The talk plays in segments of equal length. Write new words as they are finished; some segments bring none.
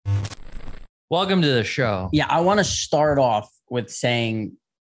Welcome to the show. Yeah, I want to start off with saying,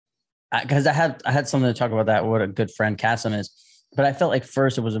 because I had something to talk about that, what a good friend Kasim is. But I felt like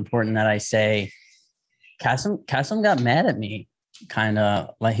first it was important that I say, Kasim got mad at me, kind of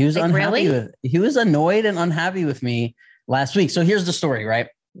like he was unhappy he was annoyed and unhappy with me last week. So here's the story, right?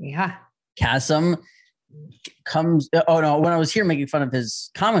 Yeah. Kasim comes, when I was here making fun of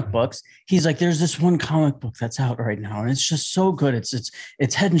his comic books, he's like, there's this one comic book that's out right now and it's just so good,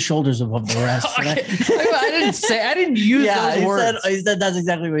 it's head and shoulders above the rest. I didn't use those words. He said that's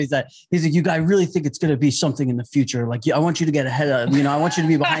exactly what he said. He's like, I really think it's going to be something in the future, like I want you to get ahead of, I want you to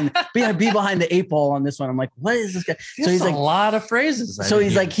be behind the 8 ball on this one. I'm like, what is this guy? So he's like, a lot of phrases. So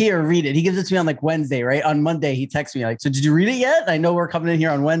he's like, here, read it. He gives it to me on like Wednesday, right? On Monday he texts me like, so did you read it yet? I know we're coming in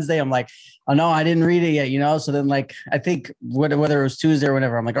here on Wednesday. I'm like, oh no, I didn't read it yet, So then like, I think whether it was Tuesday or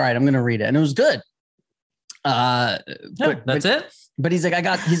whatever, I'm like, all right, I'm going to read it. And it was good. That's it. But he's like, I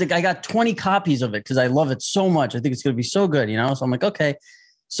got 20 copies of it because I love it so much. I think it's going to be so good, So I'm like, okay.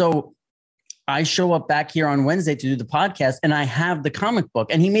 So I show up back here on Wednesday to do the podcast and I have the comic book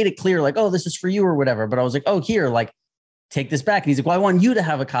and he made it clear like, oh, this is for you or whatever. But I was like, oh, here, like take this back. And he's like, well, I want you to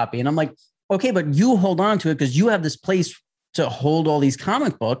have a copy. And I'm like, okay, but you hold on to it because you have this place to hold all these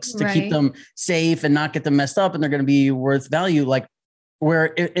comic books to keep them safe and not get them messed up. And they're going to be worth value. Like where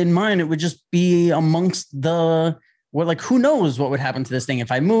in mine, it would just be amongst the, who knows what would happen to this thing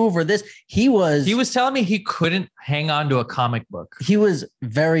if I move or this. He was telling me he couldn't hang on to a comic book. He was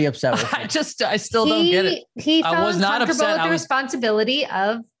very upset with me. I still don't get it. He felt uncomfortable with the responsibility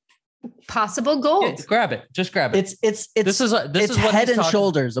of possible gold. Yeah, grab it. Just grab it. It's head and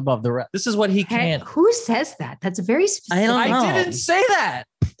shoulders above the rest. This is what he can't. Who says that? That's very specific. I didn't say that.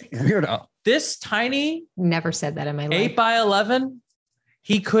 Weirdo. This tiny. Never said that in my life. 8x11.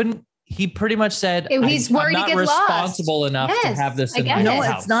 He couldn't. He pretty much said, he's worried I'm not responsible enough to have this in my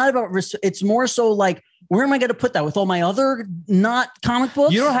house. It's not about it's more so like, where am I going to put that with all my other not comic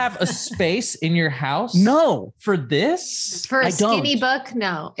books? You don't have a space in your house? No. For this? For a skinny book?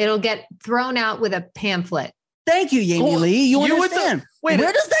 No. It'll get thrown out with a pamphlet. Thank you, Jamie Lee. You understand. Where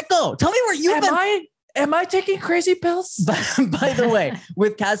does that go? Tell me where you've been. Am I taking crazy pills? By the way,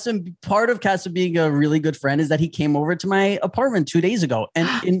 with Kasim, part of Kasim being a really good friend is that he came over to my apartment 2 days ago.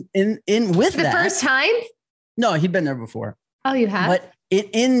 And in with the first time? No, he'd been there before. Oh, you have? But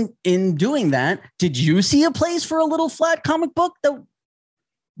in doing that, did you see a place for a little flat comic book?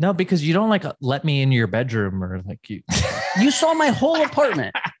 No, because you don't let me in your bedroom or you. You saw my whole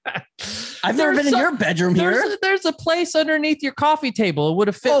apartment. I've never been in your bedroom here. There's a place underneath your coffee table. It would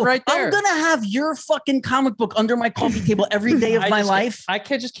have fit right there. I'm going to have your fucking comic book under my coffee table every day of my life. I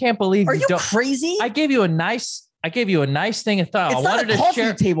just can't believe Are you crazy? I gave you a nice thing. I thought I wanted a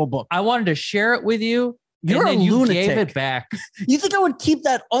coffee table book. I wanted to share it with you. You're and then a lunatic. You gave it back. You think I would keep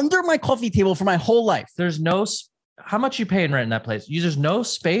that under my coffee table for my whole life? There's no. How much you paying rent in that place? There's no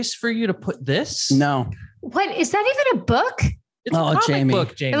space for you to put this. No. What is that even a book? It's a comic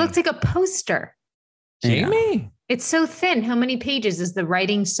book, Jamie. It looks like a poster. Jamie. Yeah. It's so thin. How many pages? Is the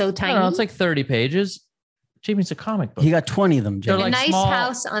writing so tiny? I don't know, it's like 30 pages. Jamie's a comic book. He got 20 of them, Jamie. A nice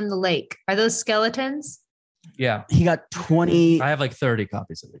house on the lake. Are those skeletons? Yeah. He got 20. I have like 30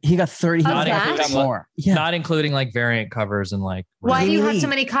 copies of it. He got 30. More. Yeah. Not including variant covers and Why do you have so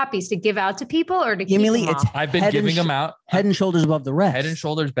many copies? To give out to people or to keep them off? I've been giving them out. Head and shoulders above the rest. Head and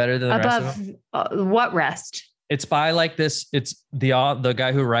shoulders better than the rest of them. What rest? It's by this. It's the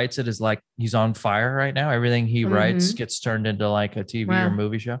guy who writes it is he's on fire right now. Everything he writes gets turned into a TV or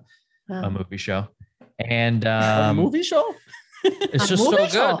movie show, a movie show, and a movie show. It's just so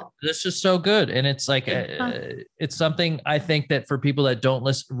good. It's just so good, and it's it's something I think that for people that don't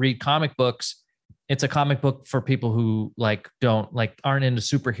read comic books, it's a comic book for people who aren't into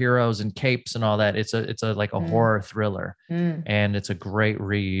superheroes and capes and all that. It's a horror thriller, and it's a great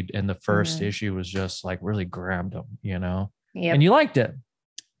read. And the first issue was just really grabbed them, Yep. And you liked it.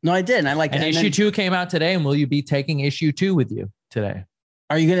 No, I did. And I liked it. And issue 2 came out today. And will you be taking issue 2 with you today?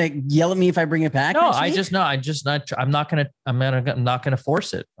 Are you going to yell at me if I bring it back? No, I'm not going to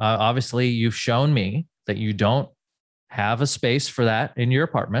force it. Obviously you've shown me that you don't have a space for that in your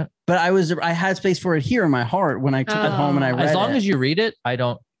apartment. But I had space for it here in my heart when I took it home and I read it. As long as you read it, I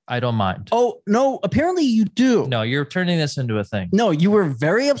don't mind. Oh, no, apparently you do. No, you're turning this into a thing. No, you were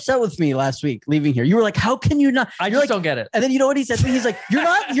very upset with me last week leaving here. You were like, how can you not? I just don't get it. And then you know what he said to me? He's like,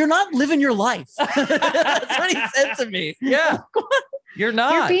 you're not living your life. That's what he said to me. Yeah. You're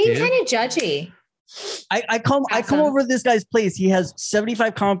not. You're being kind of judgy. I come over to this guy's place. He has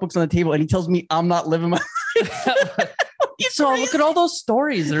 75 comic books on the table and he tells me I'm not living my life. You so look at all those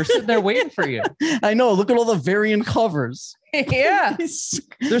stories that are sitting there waiting for you. I know. Look at all the variant covers. Yeah.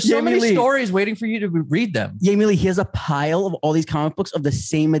 There's so many stories waiting for you to read them. Jamie Lee, he has a pile of all these comic books of the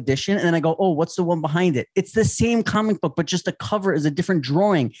same edition. And then I go, oh, what's the one behind it? It's the same comic book, but just the cover is a different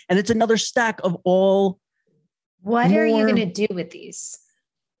drawing. And it's another stack of all. What are you going to do with these?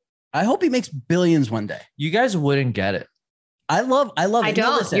 I hope he makes billions one day. You guys wouldn't get it. I love it. I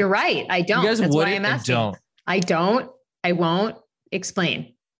don't. You're right. I don't. You guys That's wouldn't why I'm asking. Don't. I don't. I won't.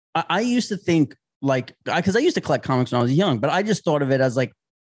 Explain. I used to think because I used to collect comics when I was young, but I just thought of it as like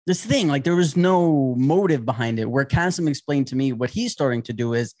this thing, like there was no motive behind it. Where Kasim explained to me what he's starting to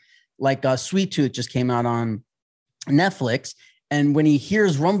do is like Sweet Tooth just came out on Netflix. And when he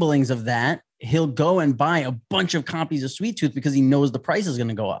hears rumblings of that, he'll go and buy a bunch of copies of Sweet Tooth because he knows the price is going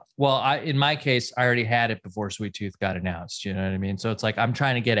to go up. Well, in my case, I already had it before Sweet Tooth got announced. You know what I mean? So it's like, I'm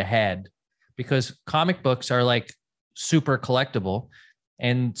trying to get ahead because comic books are like super collectible.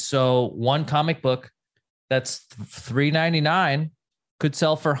 And so one comic book that's $3.99 could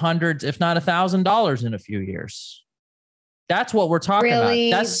sell for hundreds, if not $1,000 in a few years. That's what we're talking about.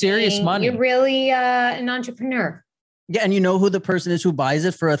 That's serious money. You're really an entrepreneur. Yeah, and you know who the person is who buys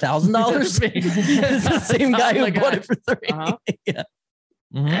it for $1,000? It's the same guy who bought it for $3. Uh-huh. Yeah.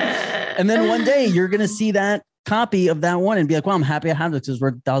 Mm-hmm. And then one day you're gonna see that copy of that one and be like, "Well, I'm happy I have this. It's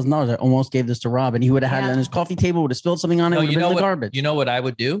worth $1,000. I almost gave this to Rob, and he would have had it on his coffee table, would have spilled something on it, would have been in the garbage." You know what I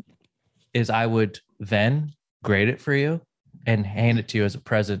would do is I would then grade it for you and hand it to you as a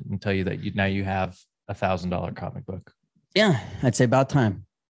present and tell you that now you have $1,000 comic book. Yeah, I'd say about time.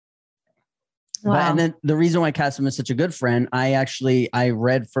 Wow. And then the reason why Kasim is such a good friend, I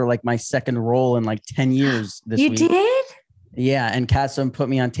read for like my second role in like 10 years this week. You did? Yeah. And Kasim put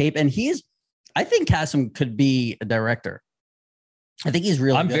me on tape, and I think Kasim could be a director. I think he's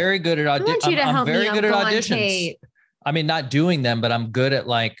really good. Very good at auditions. I'm very good at auditions. I mean, not doing them, but I'm good at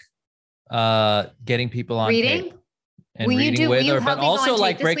like getting people on tape and reading with her, but also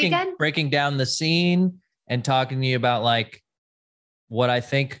like breaking down the scene and talking to you about like what I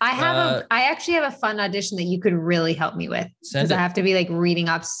think. I actually have a fun audition that you could really help me with, because I have to be like reading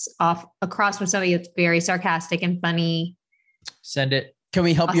off across from somebody that's very sarcastic and funny. Send it. Can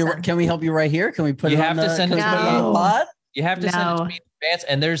we help you? Can we help you right here? Can we put? You it have on to send it to me. You have to send it to me in advance.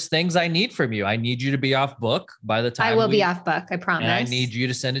 And there's things I need from you. I need you to be off book by the time I will be off book. I promise. And I need you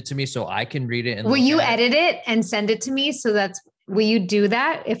to send it to me so I can read it. And will you edit it and send it to me? So will you do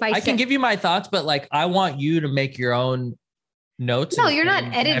that? If I can give you my thoughts, but like I want you to make your own notes. No, you're not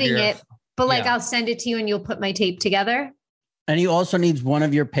editing it, but like I'll send it to you and you'll put my tape together. And he also needs one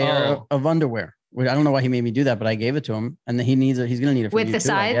of your pair of underwear. I don't know why he made me do that, but I gave it to him, and then he's going to need it with the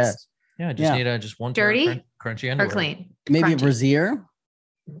sides. Yeah, just need just one dirty, crunchy underwear. Or clean. Maybe crunchy. A brassiere.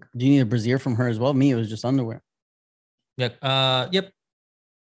 Do you need a brassiere from her as well? Me, it was just underwear. Yeah. Yep.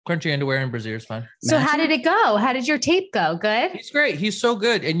 Crunchy underwear and brassiere is fine. So how did it go? How did your tape go? Good. He's great. He's so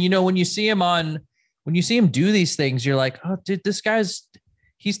good. And when you see him do these things, you're like, oh, dude,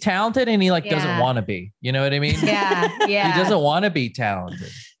 he's talented, and he doesn't want to be. You know what I mean? Yeah. He doesn't want to be talented.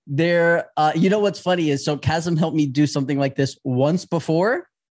 You know what's funny is, so Kasim helped me do something like this once before.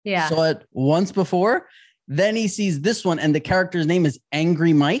 Yeah. Saw it once before. Then he sees this one, and the character's name is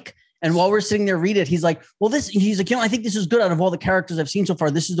Angry Mike. And while we're sitting there, read it, he's like, he's like, I think this is good. Out of all the characters I've seen so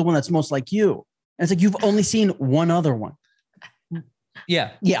far, this is the one that's most like you. And it's like, you've only seen one other one.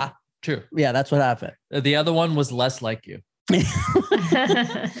 Yeah. Yeah. True. Yeah, that's what happened. The other one was less like you.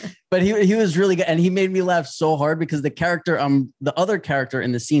 But he was really good, and he made me laugh so hard because the other character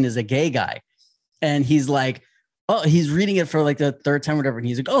in the scene is a gay guy, and he's like, oh, he's reading it for like the third time or whatever, and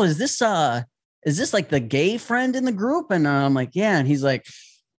he's like, oh, is this like the gay friend in the group? And I'm like, yeah, and he's like,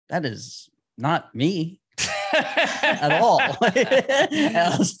 that is not me at all. And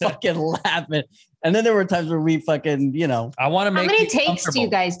I was fucking laughing. And then there were times where we fucking, I want to make. How many takes do you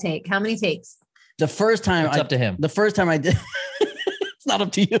guys take? How many takes? The first time, it's up to him. The first time I did, it's not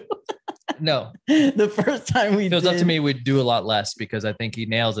up to you. No. The first time if it was up to me, we'd do a lot less because I think he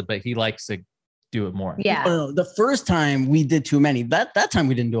nails it, but he likes to do it more. Yeah. The first time we did too many. That time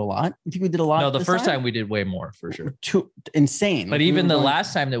we didn't do a lot. You think we did a lot? No, the first time we did way more for sure. Too insane. But even the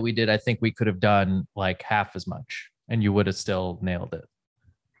last time that we did, I think we could have done like half as much, and you would have still nailed it.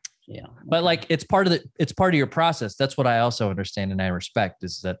 Yeah. But like it's part of your process. That's what I also understand and I respect,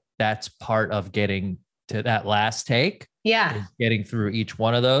 is that's part of getting to that last take. Yeah. Getting through each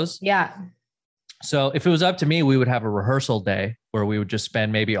one of those. Yeah. So if it was up to me, we would have a rehearsal day where we would just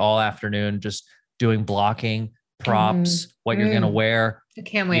spend maybe all afternoon just doing blocking, props, what you're going to wear. I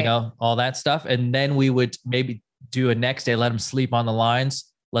can't wait. All that stuff. And then we would maybe do a next day, let them sleep on the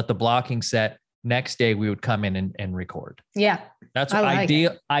lines, let the blocking set, next day we would come in and record. Yeah. That's what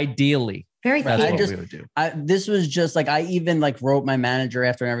ideally. Very that's cute. what we would do. This was just like, I even like wrote my manager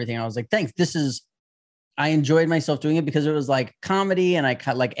after and everything. I was like, thanks. I enjoyed myself doing it because it was like comedy and I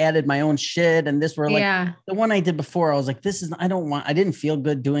like added my own shit. And this were like the one I did before. I was like, I didn't feel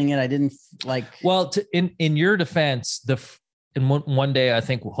good doing it. I didn't like. Well, in your defense, one day, I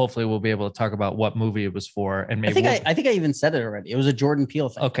think hopefully we'll be able to talk about what movie it was for. And maybe I think I even said it already. It was a Jordan Peele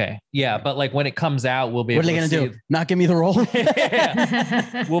thing. Okay. Yeah. But like when it comes out, we'll be able to see. What are they going to do? Not give me the role?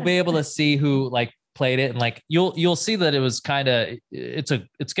 We'll be able to see who like played it. And like, you'll see that it was kind of,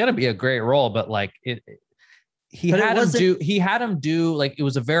 it's going to be a great role, but like he had him do like, it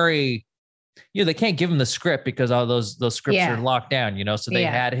was a very, they can't give him the script because all those scripts are locked down, so they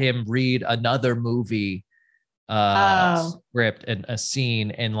had him read another movie script and a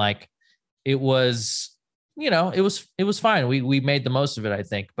scene. And like, it was, it was fine. We made the most of it, I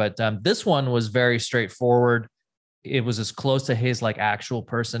think. But this one was very straightforward. It was as close to his like actual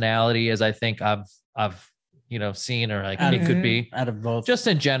personality as I think I've seen, or like it could be out of both, just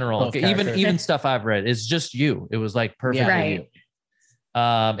in general. Even stuff I've read, it's just you. It was like perfectly you.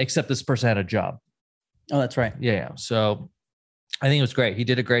 Except this person had a job. Oh, that's right. Yeah. So I think it was great. He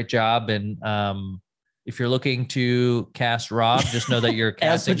did a great job. And if you're looking to cast Rob, just know that you're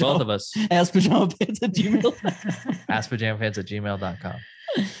casting both of us. AskPajamaPants@gmail.com. AskPajamaPants@gmail.com.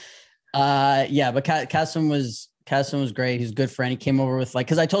 Yeah, but Cassim was great. He's a good friend. He came over with like,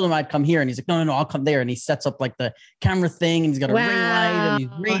 because I told him I'd come here, and he's like, no, I'll come there. And he sets up like the camera thing, and he's got a ring light, and he's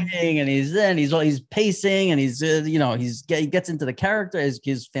reading, and he's pacing, and he gets into the character.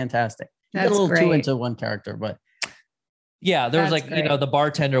 He's fantastic. He's a little too into one character, but yeah, there was like, great. The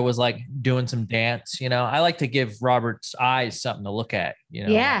bartender was like doing some dance. I like to give Robert's eyes something to look at.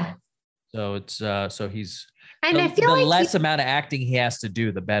 Yeah. So it's so he's. And I feel like less amount of acting he has to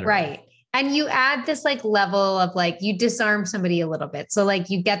do, the better. Right. And you add this like level of like, you disarm somebody a little bit. So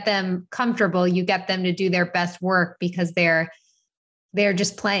like you get them comfortable, you get them to do their best work because they're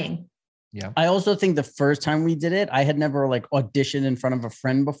just playing. Yeah. I also think the first time we did it, I had never like auditioned in front of a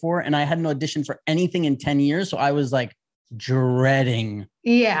friend before, and I hadn't auditioned for anything in 10 years. So I was like dreading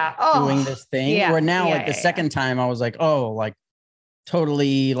doing this thing. Yeah. Where now the second time I was like, oh, like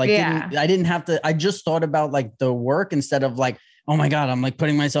totally like, I didn't have to, I just thought about like the work instead of like, oh my God, I'm like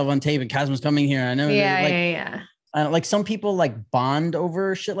putting myself on tape and Cassim's coming here. I know. Like some people like bond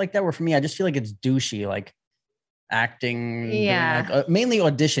over shit like that. Where for me, I just feel like it's douchey, like acting. Yeah. Like, mainly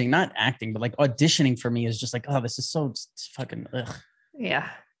auditioning, not acting, but like auditioning for me is just like, oh, this is so fucking. Ugh. Yeah.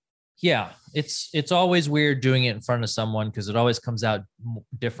 Yeah. It's always weird doing it in front of someone because it always comes out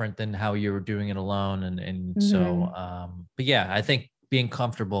different than how you were doing it alone. And so, but yeah, I think being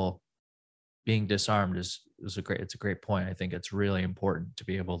comfortable, being disarmed it's a great point. I think it's really important to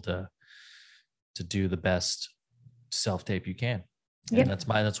be able to do the best self-tape you can. And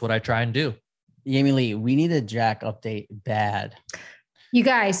that's what I try and do. Jamie Lee, we need a Jack update bad. You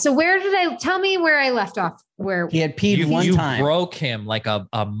guys, so tell me where I left off, where he had peed one time. You broke him like a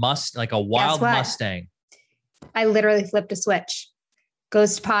wild Mustang. I literally flipped a switch.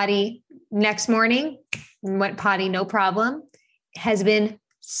 Goes to potty next morning, went potty, no problem. Has been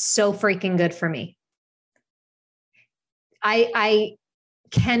so freaking good for me. I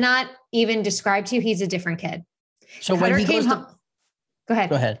cannot even describe to you. He's a different kid. So when he goes home, go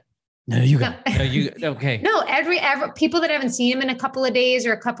ahead. No, you go. Okay. No, every people that haven't seen him in a couple of days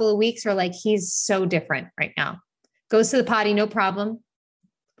or a couple of weeks are like, he's so different right now. Goes to the potty, no problem.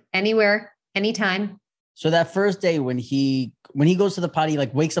 Anywhere, anytime. So that first day when he goes to the potty,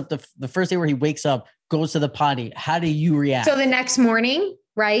 like wakes up the first day where he wakes up, goes to the potty, how do you react? So the next morning,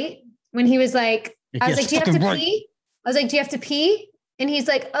 right? When he was like, I was like, do you have to pee? I was like, do you have to pee? And he's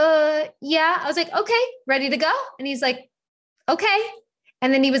like, yeah. I was like, okay, ready to go. And he's like, okay.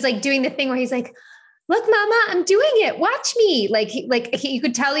 And then he was like doing the thing where he's like, look, mama, I'm doing it. Watch me. You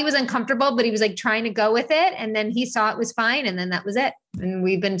could tell he was uncomfortable, but he was like trying to go with it. And then he saw it was fine. And then that was it. And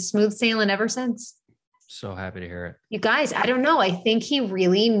we've been smooth sailing ever since. So happy to hear it. You guys, I don't know. I think he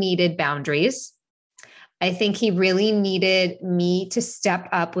really needed boundaries. I think he really needed me to step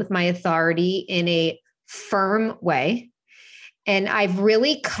up with my authority in a firm way. And I've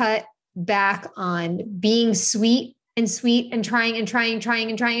really cut back on being sweet and trying and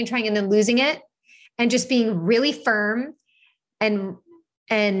then losing it, and just being really firm and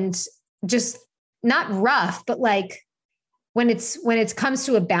just not rough, but like when it comes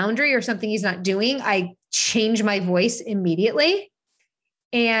to a boundary or something he's not doing, I change my voice immediately,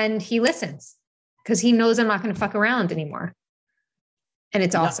 and he listens because he knows I'm not going to fuck around anymore. And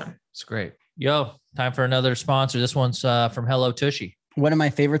it's awesome. It's great. Yo, time for another sponsor. This one's from Hello Tushy. One of my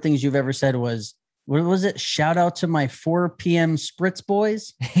favorite things you've ever said was, what was it? Shout out to my 4 p.m. Spritz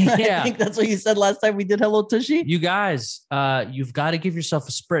boys. Yeah. I think that's what you said last time we did Hello Tushy. You guys, you've got to give yourself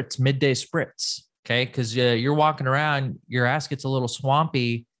a spritz, midday spritz. Okay. Cause you're walking around, your ass gets a little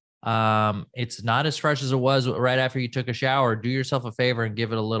swampy. It's not as fresh as it was right after you took a shower. Do yourself a favor and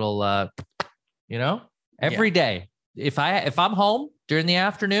give it a little, every day. If I'm home during the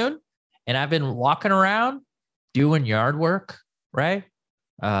afternoon and I've been walking around doing yard work, right?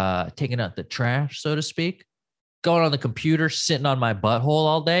 Taking out the trash, so to speak, going on the computer, sitting on my butthole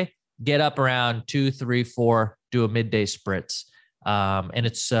all day, get up around 2, 3, 4, do a midday spritz. And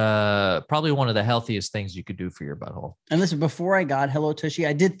it's probably one of the healthiest things you could do for your butthole. And listen, before I got Hello Tushy,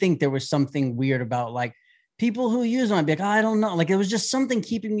 I did think there was something weird about like people who use them. I'd be like, I don't know. Like it was just something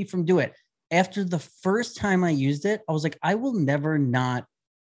keeping me from doing it. After the first time I used it, I was like, I will never not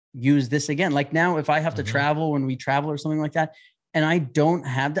use this again. Like now, if I have to travel, when we travel or something like that, and I don't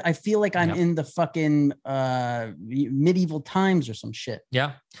have that, I feel like I'm in the fucking medieval times or some shit.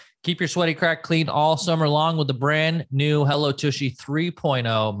 Yeah. Keep your sweaty crack clean all summer long with the brand new Hello Tushy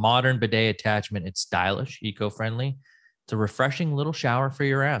 3.0 modern bidet attachment. It's stylish, eco-friendly. It's a refreshing little shower for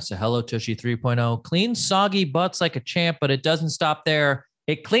your ass. A Hello Tushy 3.0 cleans soggy butts like a champ, but it doesn't stop there.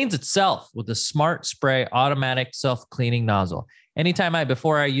 It cleans itself with a smart spray automatic self-cleaning nozzle.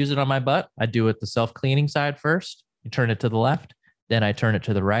 Before I use it on my butt, I do it the self-cleaning side first. You turn it to the left, then I turn it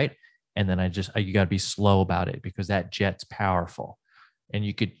to the right. And then you got to be slow about it because that jet's powerful. And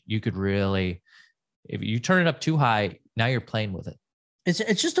you could really, if you turn it up too high, now you're playing with it.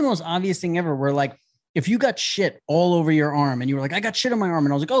 It's just the most obvious thing ever where like, if you got shit all over your arm and you were like, I got shit on my arm.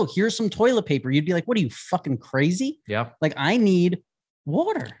 And I was like, oh, here's some toilet paper. You'd be like, what are you fucking crazy? Yeah. Like I need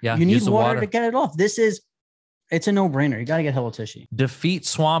water. Yeah. You need water to get it off. It's a no-brainer. You got to get Hello Tushy. Defeat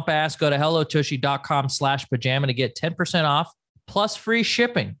swamp ass. Go to hellotushy.com/pajama to get 10% off plus free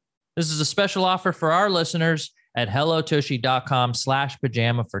shipping. This is a special offer for our listeners at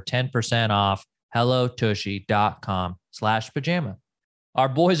hellotushy.com/pajama for 10% off. hellotushy.com/pajama. Our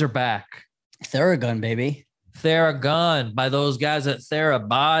boys are back. Theragun, baby. Theragun by those guys at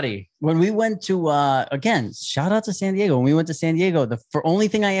Therabody. When we went to, again, shout out to San Diego. When we went to San Diego, the only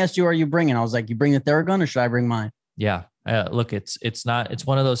thing I asked you, are you bringing? I was like, you bring the Theragun or should I bring mine? Yeah. Look, it's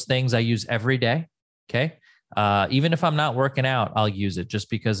one of those things I use every day. Okay. Even if I'm not working out, I'll use it just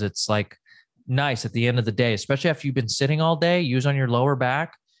because it's like nice at the end of the day, especially after you've been sitting all day, use on your lower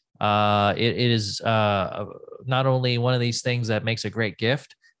back. It is not only one of these things that makes a great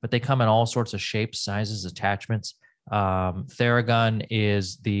gift, but they come in all sorts of shapes, sizes, attachments. Theragun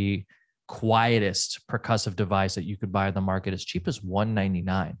is the quietest percussive device that you could buy on the market, as cheap as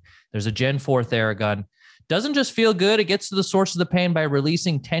 $199. There's a Gen 4 Theragun. Doesn't just feel good. It gets to the source of the pain by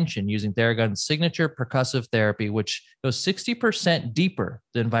releasing tension using Theragun's signature percussive therapy, which goes 60% deeper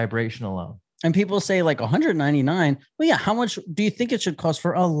than vibration alone. And people say like $199. Well, yeah. How much do you think it should cost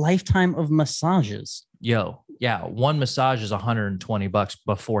for a lifetime of massages? Yeah. One massage is $120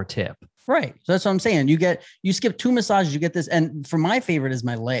 before tip. Right. So that's what I'm saying. You skip 2 massages, you get this. And for my favorite is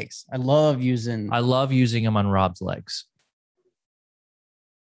my legs. I love using them on Rob's legs.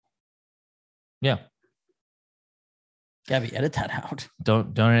 Yeah. Gabby, edit that out.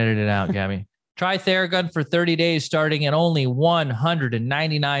 Don't edit it out, Gabby. Try Theragun for 30 days starting at only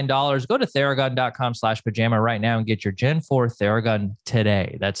 $199. Go to theragun.com/pajama right now and get your Gen 4 Theragun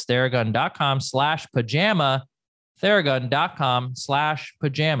today. That's theragun.com/pajama.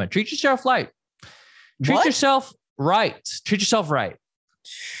 Theragun.com/pajama. Treat yourself right. Treat yourself right.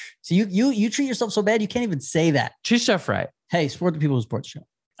 So you treat yourself so bad you can't even say that. Treat yourself right. Hey, Support the People Sports Show.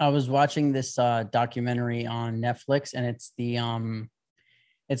 I was watching this documentary on Netflix, and it's the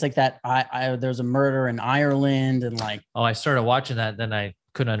it's like that. There's a murder in Ireland, and like. Oh, I started watching that, then I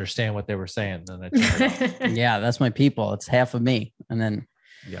couldn't understand what they were saying. Then I turned it off. Yeah, that's my people. It's half of me, and then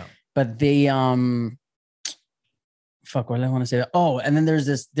yeah. But the fuck, what did I want to say? Oh, and then there's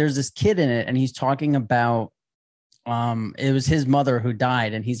this kid in it, and he's talking about it was his mother who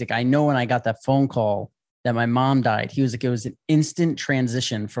died, and he's like, I know when I got that phone call that my mom died, he was like, it was an instant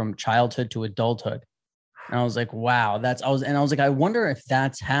transition from childhood to adulthood. And I was like, wow, I was like, I wonder if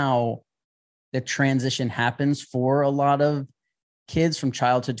that's how the transition happens for a lot of kids from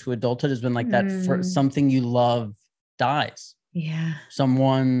childhood to adulthood, is when like that for something you love dies. Yeah.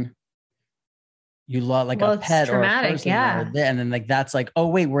 Someone you love, like a pet or a person. Yeah. And then like, that's like, oh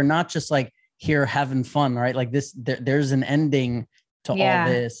wait, we're not just like here having fun, right? Like this, there's an ending to all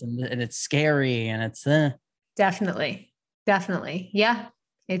this, and it's scary, and it's definitely. Yeah.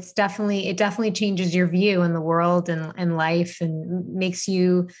 It definitely changes your view in the world and life, and makes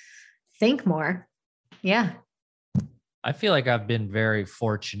you think more. Yeah. I feel like I've been very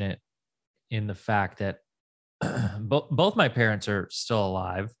fortunate in the fact that both my parents are still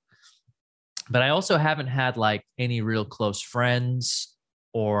alive, but I also haven't had like any real close friends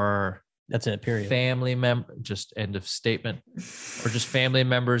or that's it, period. Family member, just end of statement, or just family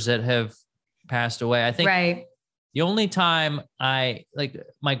members that have passed away. I think right. The only time my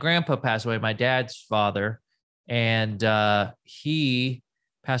grandpa passed away, my dad's father, and he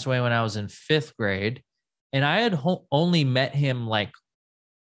passed away when I was in 5th grade. And I had only met him like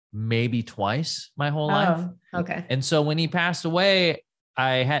maybe twice my whole life. Okay. And so when he passed away,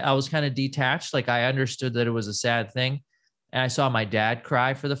 I was kind of detached. Like I understood that it was a sad thing. And I saw my dad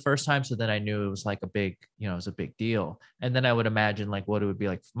cry for the first time. So then I knew it was like it was a big deal. And then I would imagine like what it would be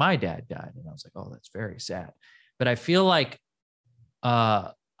like if my dad died. And I was like, oh, that's very sad. But I feel like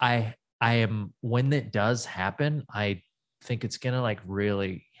I am, when it does happen, I think it's going to like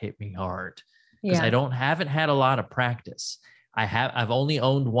really hit me hard because I haven't had a lot of practice. I've only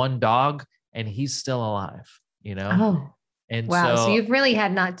owned one dog and he's still alive, you know? Oh, and wow. So you've really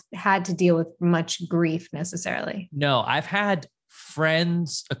not had to deal with much grief necessarily. No, I've had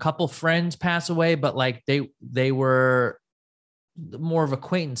a couple friends pass away, but like they were more of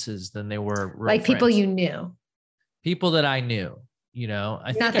acquaintances than they were like people you knew. People that I knew, you know.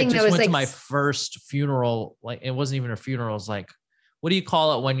 I think Nothing I just went to my first funeral. Like it wasn't even a funeral. It's like, what do you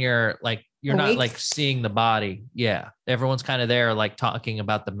call it when you're like, you're awake? Not like seeing the body. Yeah. Everyone's kind of there, like talking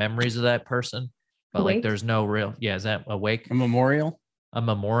about the memories of that person, but awake? Like there's no real, is that awake? A memorial? A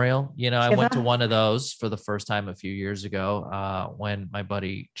memorial. You know, I went to one of those for the first time a few years ago when my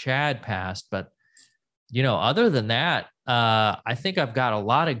buddy Chad passed. But, you know, other than that, I think I've got a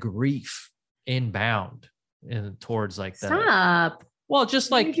lot of grief inbound towards like that. Stop. Well, just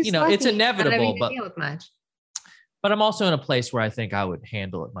like, you know, it's inevitable, but I'm also in a place where I think I would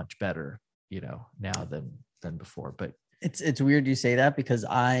handle it much better, you know, now than before. But it's weird you say that because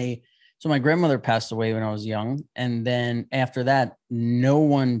so my grandmother passed away when I was young. And then after that, no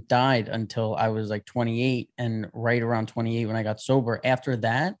one died until I was like 28, and right around 28 when I got sober. After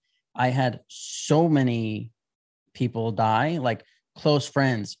that, I had so many people die, like close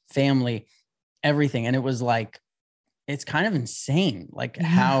friends, family, everything. And it was like, it's kind of insane, like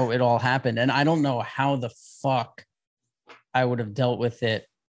how it all happened. And I don't know how the fuck I would have dealt with it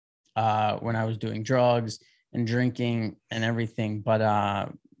when I was doing drugs and drinking and everything.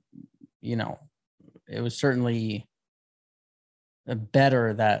 But, you know, it was certainly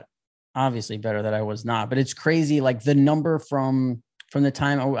obviously better that I was not. But it's crazy, like the number from the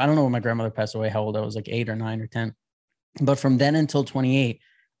time, I don't know when my grandmother passed away, how old I was, like 8 or 9 or 10. But from then until 28,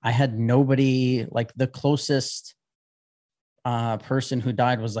 I had nobody. Like the closest person who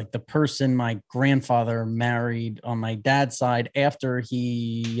died was like the person my grandfather married on my dad's side after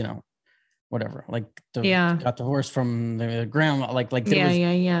he, you know, whatever, like got divorced from the grandma. Like there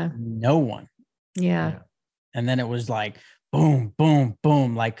was no one. Yeah. And then it was like boom, boom,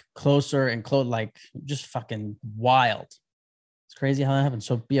 boom, like closer and close, like just fucking wild. It's crazy how that happens.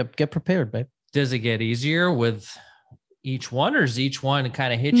 So get prepared, babe. Does it get easier with each one, or does each one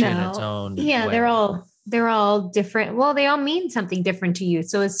kind of hit you in its own way? They're all different. Well, they all mean something different to you.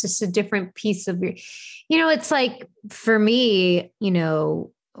 So it's just a different piece of your, you know, it's like for me, you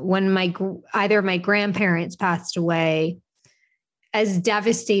know, when either my grandparents passed away, as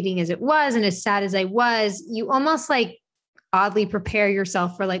devastating as it was and as sad as I was, you almost like oddly prepare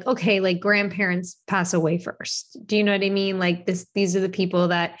yourself for like, okay, like grandparents pass away first. Do you know what I mean? Like these are the people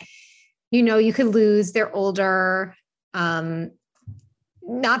that, you know, you could lose. They're older.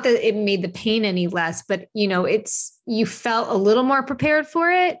 Not that it made the pain any less, but you know, you felt a little more prepared for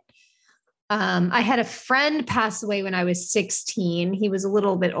it. I had a friend pass away when I was 16. He was a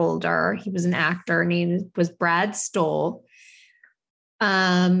little bit older. He was an actor. Name was Brad Stoll.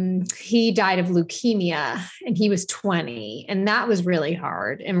 He died of leukemia and he was 20, and that was really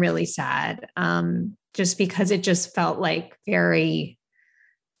hard and really sad. Just because it just felt like very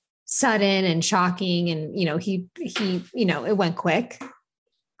sudden and shocking. And, you know, he, you know, it went quick.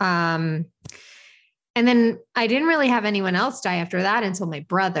 And then I didn't really have anyone else die after that until my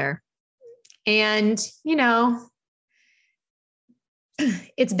brother. And, you know,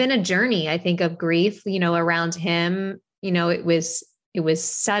 it's been a journey, I think, of grief, you know, around him. You know, it was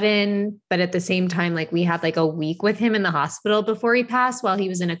sudden, but at the same time, like we had like a week with him in the hospital before he passed while he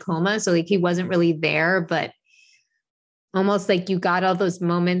was in a coma. So like he wasn't really there, but almost like you got all those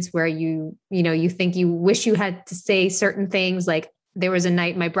moments where you know, you think you wish you had to say certain things. Like there was a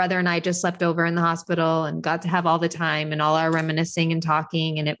night my brother and I just slept over in the hospital and got to have all the time and all our reminiscing and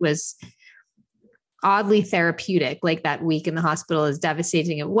talking. And it was oddly therapeutic. Like that week in the hospital, as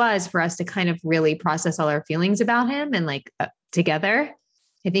devastating it was, for us to kind of really process all our feelings about him and like together.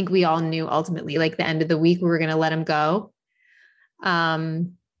 I think we all knew ultimately, like the end of the week, we were going to let him go.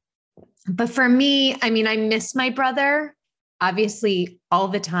 But for me, I mean, I miss my brother obviously all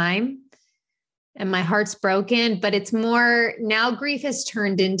the time, and my heart's broken, but it's more now grief has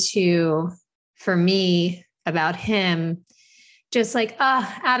turned into, for me, about him, just like,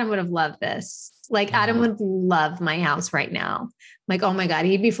 Adam would have loved this. Like Adam would love my house right now. Like, oh my God,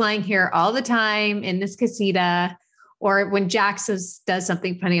 he'd be flying here all the time in this casita. Or when Jack does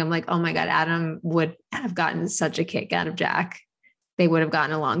something funny, I'm like, oh my God, Adam would have gotten such a kick out of Jack. They would have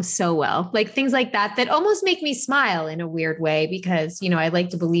gotten along so well. Like things like that, that almost make me smile in a weird way, because, you know, I like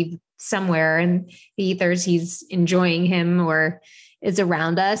to believe somewhere in the ethers he's enjoying him or is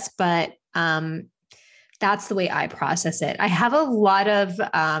around us. But that's the way I process it. I have a lot of,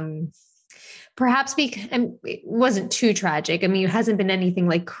 perhaps because it wasn't too tragic. I mean, it hasn't been anything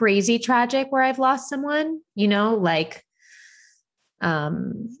like crazy tragic where I've lost someone, you know, like,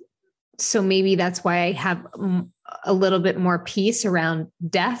 so maybe that's why I have a little bit more peace around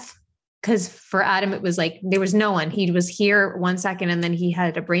death. Because for Adam, it was like, there was no one. He was here 1 second and then he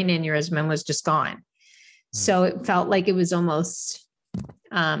had a brain aneurysm and was just gone. So it felt like it was almost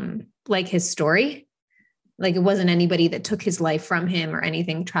like his story. Like it wasn't anybody that took his life from him or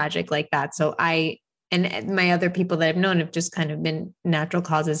anything tragic like that. So and my other people that I've known have just kind of been natural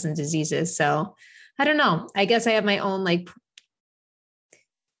causes and diseases. So I don't know. I guess I have my own like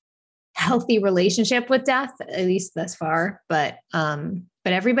healthy relationship with death, at least thus far. But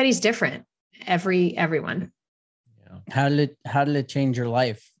everybody's different. Everyone. Yeah. How did it change your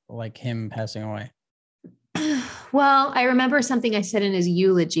life? Like him passing away? Well, I remember something I said in his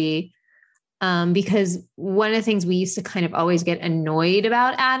eulogy, because one of the things we used to kind of always get annoyed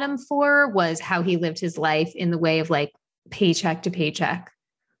about Adam for was how he lived his life in the way of like paycheck to paycheck.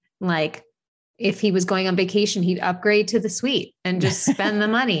 Like if he was going on vacation, he'd upgrade to the suite and just spend the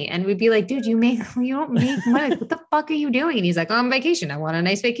money. And we'd be like, dude, you don't make money. What the fuck are you doing? And he's like, oh, I'm on vacation. I want a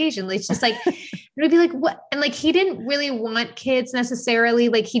nice vacation. Like, it's just like, we'd be like, what? And like, he didn't really want kids necessarily.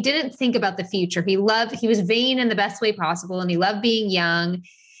 Like he didn't think about the future. He was vain in the best way possible. And he loved being young.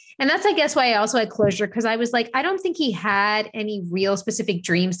 And that's, I guess, why I also had closure. Cause I was like, I don't think he had any real specific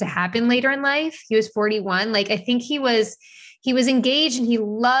dreams to happen later in life. He was 41. Like, I think he was engaged and he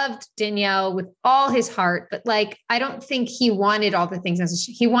loved Danielle with all his heart, but like, I don't think he wanted all the things.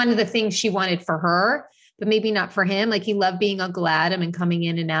 He wanted the things she wanted for her, but maybe not for him. Like he loved being Uncle Adam and coming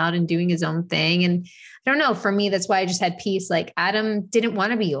in and out and doing his own thing. And I don't know, for me, that's why I just had peace. Like Adam didn't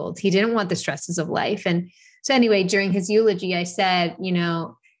want to be old. He didn't want the stresses of life. And so anyway, during his eulogy, I said, you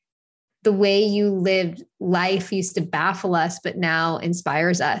know, the way you lived life used to baffle us, but now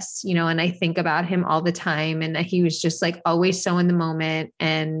inspires us, you know, and I think about him all the time, and that he was just like always so in the moment,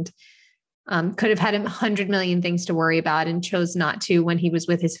 and could have had 100 million things to worry about and chose not to when he was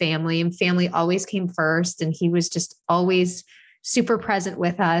with his family, and family always came first. And he was just always super present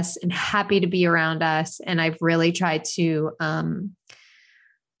with us and happy to be around us. And I've really tried to,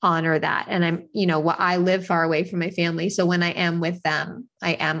 honor that. And I live far away from my family. So when I am with them,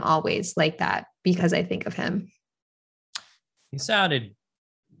 I am always like that because I think of him. He sounded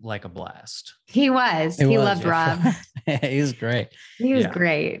like a blast. He was. He loved Rob. He was great. He was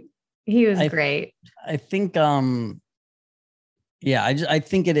great. He was great. I think, I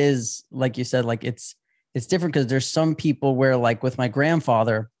think it is, like you said, like it's different because there's some people where, like with my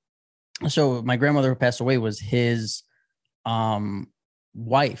grandfather, so my grandmother who passed away was his,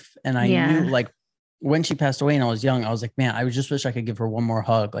 wife. And I knew, like, when she passed away and I was young, I was like, man, I just wish I could give her one more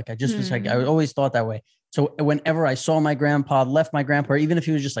hug. Like, I just wish I always thought that way. So whenever I saw my grandpa, left my grandpa, even if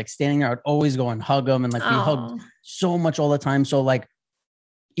he was just like standing there, I'd always go and hug him. And like, we hugged so much all the time. So like,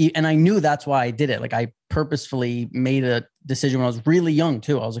 and I knew that's why I did it. Like I purposefully made a decision when I was really young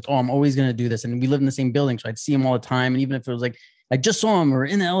too. I was like, oh, I'm always going to do this. And we lived in the same building. So I'd see him all the time. And even if it was like, I just saw him or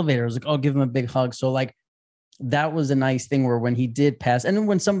in the elevator, I was like, I'll give him a big hug. So like, that was a nice thing where when he did pass, and then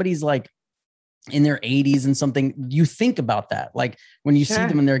when somebody's like in their 80s and something, you think about that. Like when you see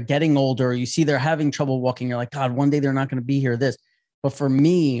them and they're getting older, you see they're having trouble walking, you're like, God, one day they're not going to be here, this. But for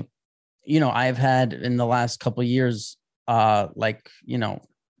me, you know, I've had in the last couple of years, like, you know,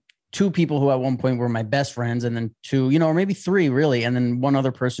 2 people who at one point were my best friends, and then 2, you know, or maybe 3 really. And then one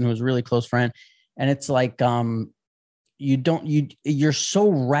other person who was a really close friend. And it's like, you're so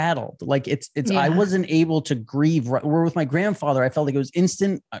rattled. Like I wasn't able to grieve. Where with my grandfather, I felt like it was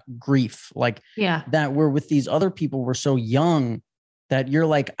instant grief. Like that where with these other people we're so young that you're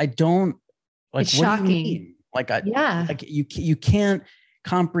like, I don't like, it's what shocking. do you mean? Like, like you can't,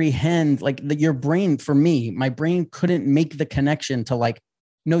 comprehend, like your brain, for me, my brain couldn't make the connection to like,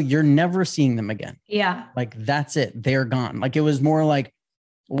 no, you're never seeing them again. Yeah. Like, that's it. They're gone. Like, it was more like,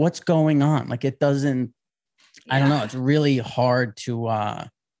 what's going on? Like, it doesn't, I don't know. It's really hard to,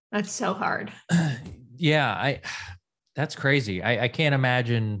 that's so hard. Yeah. That's crazy. I can't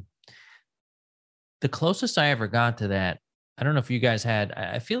imagine. The closest I ever got to that, I don't know if you guys had,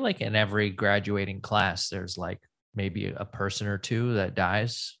 I feel like in every graduating class, there's like maybe a person or two that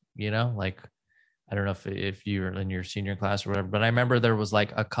dies, you know, like, I don't know if you're in your senior class or whatever, but I remember there was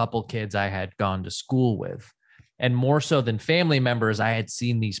like a couple kids I had gone to school with, and more so than family members, I had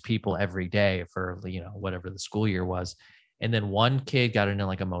seen these people every day for, you know, whatever the school year was. And then one kid got into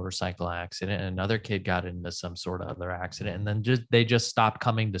like a motorcycle accident, and another kid got into some sort of other accident. And then they just stopped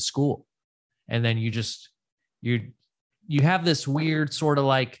coming to school. And then you have this weird sort of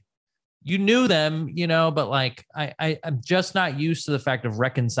like, you knew them, you know, but like, I'm just not used to the fact of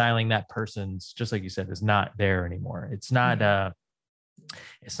reconciling that person's, just like you said, is not there anymore. It's not,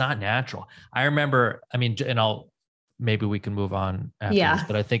 it's not natural. I remember, I mean, and maybe we can move on after this,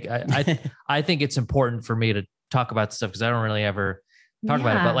 but I think, I think it's important for me to talk about stuff, because I don't really ever talk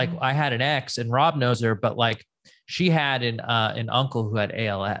about it, but like I had an ex, and Rob knows her, but like she had an uncle who had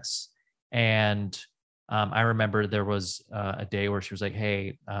ALS. And I remember there was a day where she was like,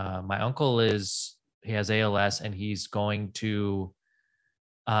 hey, my uncle he has ALS, and he's going to,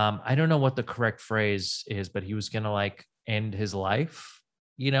 I don't know what the correct phrase is, but he was going to like end his life,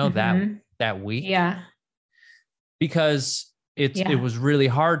 you know, that week. Yeah. Because it was really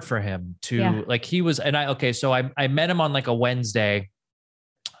hard for him to like, he was, and so I met him on like a Wednesday.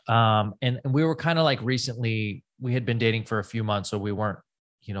 And we were kind of like recently, we had been dating for a few months, so we weren't,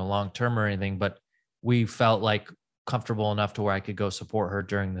 you know, long-term or anything, but we felt like comfortable enough to where I could go support her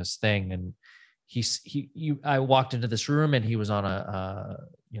during this thing. And I walked into this room, and he was on a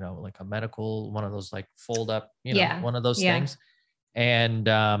you know, like a medical, one of those like fold up, you know, one of those things. And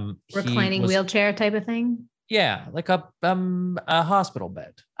reclining wheelchair type of thing. Yeah, like a hospital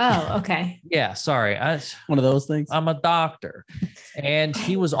bed. Oh, okay. Yeah, sorry. One of those things. I'm a doctor. And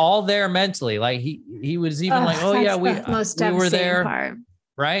he was all there mentally. Like he was even like, oh yeah, we were there. Part.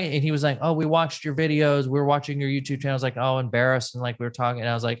 Right. And he was like, oh, we watched your videos. We were watching your YouTube channel. I was like, oh, embarrassed. And like, we were talking, and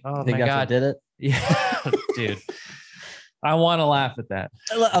I was like, oh my God. Did it? Yeah, dude. I want to laugh at that.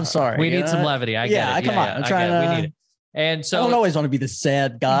 I'm sorry. We need some levity. I get it. Come on. I'm trying to. We need it. And so I don't always want to be the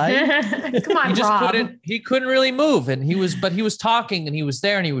sad guy. Come on, he just Rob. he couldn't really move. And he was talking, and he was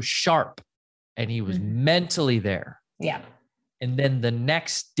there, and he was sharp, and he was mentally there. Yeah. And then the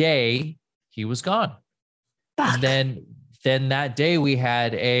next day he was gone. Fuck. And then that day we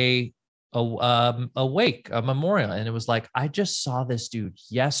had a wake, a memorial. And it was like, I just saw this dude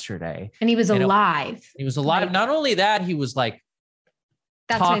yesterday. And he was alive. He was alive. Like, not only that, he was like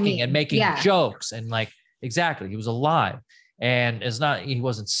talking and making jokes, and like, exactly. He was alive, and he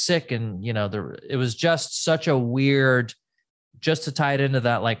wasn't sick. And, you know, it was just such a weird, just to tie it into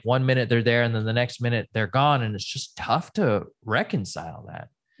that, like 1 minute they're there, and then the next minute they're gone. And it's just tough to reconcile that.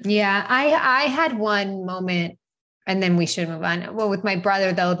 Yeah. I had one moment, and then we should move on. Well, with my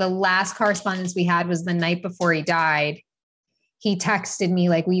brother though, the last correspondence we had was the night before he died. He texted me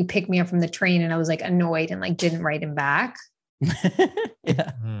like, will you pick me up from the train? And I was like annoyed and like, didn't write him back.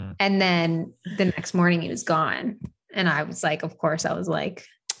 Yeah. And then the next morning he was gone. And I was like, of course, I was like,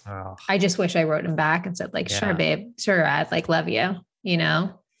 I just wish I wrote him back and said like, sure, babe, sure. I'd like, love you, you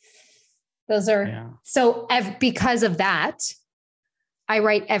know, those are, so because of that, I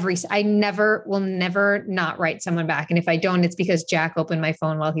write I will never not write someone back. And if I don't, it's because Jack opened my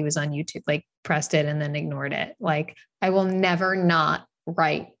phone while he was on YouTube, like pressed it and then ignored it. Like I will never not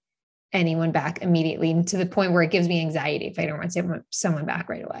write anyone back immediately, to the point where it gives me anxiety if I don't write someone back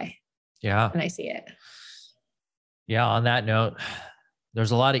right away. Yeah. And I see it. Yeah. On that note,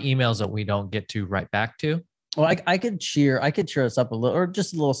 there's a lot of emails that we don't get to write back to. Well, I could cheer us up a little, or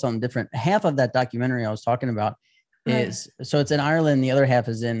just a little something different. Half of that documentary I was talking about so it's in Ireland. The other half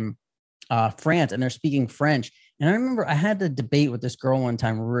is in France, and they're speaking French. And I remember I had a debate with this girl one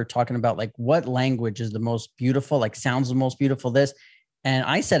time where we were talking about like what language is the most beautiful, like sounds the most beautiful, this. And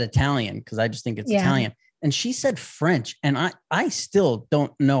I said Italian because I just think it's Italian. And she said French. And I still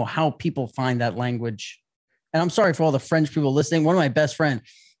don't know how people find that language. And I'm sorry for all the French people listening. One of my best friends,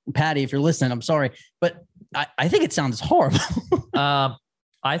 Patty, if you're listening, I'm sorry. But I think it sounds horrible.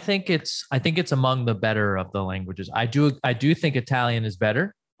 I think it's among the better of the languages. I do think Italian is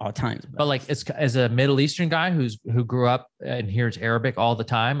better. All times, but like it's as a Middle Eastern guy who grew up and hears Arabic all the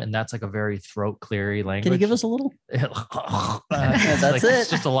time, and that's like a very throat cleary language. Can you give us a little? That's like, it. It's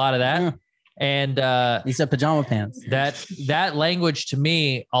just a lot of that. Yeah. And he said pajama pants. That language to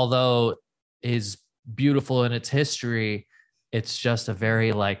me, although is beautiful in its history, it's just a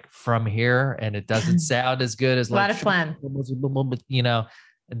very like from here, and it doesn't sound as good as a lot of phlegm. You know,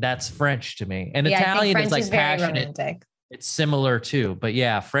 that's French to me. And Italian is like passionate. Romantic. It's similar too, but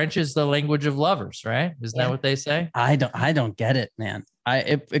yeah, French is the language of lovers, right? Isn't that what they say? I don't get it, man.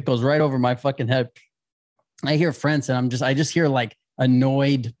 It goes right over my fucking head. I hear French and I just hear like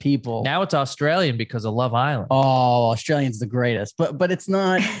annoyed people. Now it's Australian because of Love Island. Oh, Australian's the greatest, but it's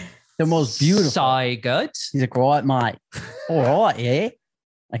not the most beautiful. So good. He's like, right, mate. All right, yeah.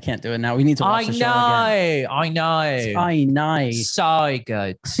 I can't do it now. We need to watch the show again. I know. So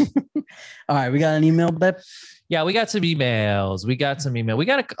good. All right, we got an email, babe. Yeah, we got some emails. We got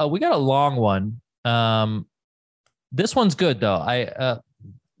a long one. This one's good though.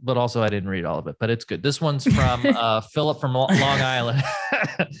 But also I didn't read all of it, but it's good. This one's from Philip from Long Island.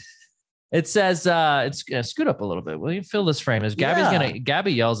 It says, it's gonna scoot up a little bit. Will you fill this frame?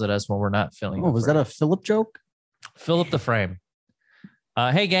 Gabby yells at us when we're not filling. Oh, was that a Philip joke? Fill up the frame.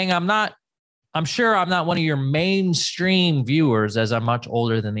 Hey gang, I'm sure I'm not one of your mainstream viewers, as I'm much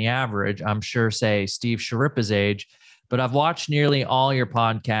older than the average. I'm sure, say, Steve Sharippa's age, but I've watched nearly all your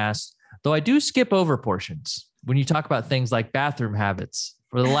podcasts, though I do skip over portions when you talk about things like bathroom habits.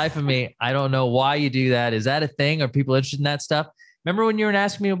 For the life of me, I don't know why you do that. Is that a thing? Are people interested in that stuff? Remember when you were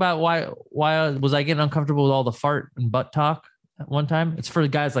asking me about why was I getting uncomfortable with all the fart and butt talk at one time? It's for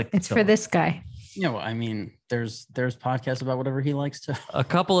guys like it's for this guy. Yeah, well, I mean, there's podcasts about whatever he likes to. A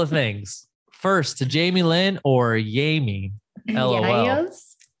couple of things. First, to Jamie Lynn or Yami, LOL.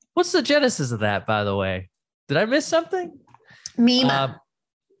 Yes. What's the genesis of that, by the way? Did I miss something? Mima.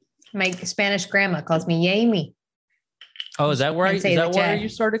 My Spanish grandma calls me Yami. Oh, is that why you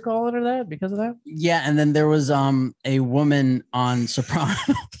started calling her that because of that? Yeah, and then there was a woman on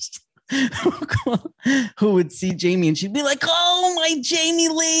Sopranos who would see Jamie and she'd be like, "Oh, my Jamie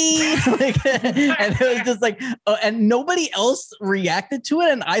Lee!" And it was just like, and nobody else reacted to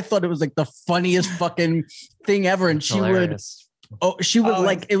it, and I thought it was like the funniest fucking thing ever. And she would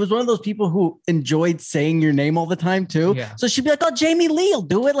like, it was one of those people who enjoyed saying your name all the time too. Yeah. So she'd be like, "Oh, Jamie Lee will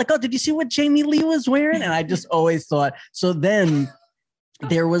do it." Like, "Oh, did you see what Jamie Lee was wearing?" And I just always thought, so then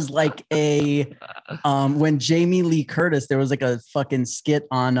there was like when Jamie Lee Curtis, there was like a fucking skit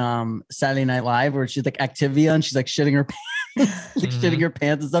on Saturday Night Live where she's like Activia and she's like shitting her pants, shitting her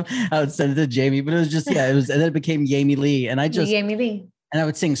pants and stuff. I would send it to Jamie, but it was just, and then it became Yami Lee. And I just, Yami Lee. And I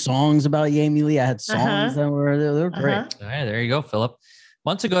would sing songs about Yami Lee. I had songs that were, they were great. All right, there you go, Philip.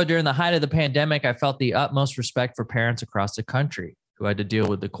 Months ago, during the height of the pandemic, I felt the utmost respect for parents across the country who had to deal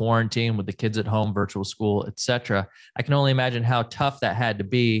with the quarantine, with the kids at home, virtual school, etc. I can only imagine how tough that had to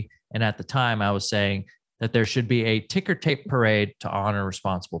be. And at the time, I was saying that there should be a ticker tape parade to honor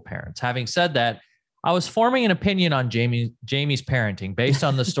responsible parents. Having said that, I was forming an opinion on Jamie's parenting based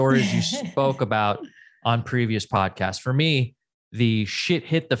on the stories you spoke about on previous podcasts. For me, the shit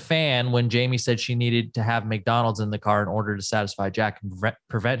hit the fan when Jamie said she needed to have McDonald's in the car in order to satisfy Jack and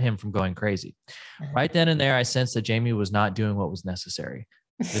prevent him from going crazy. Right then and there, I sensed that Jamie was not doing what was necessary.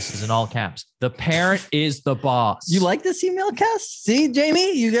 This is in all caps. The parent is the boss. You like this email, Cass? See,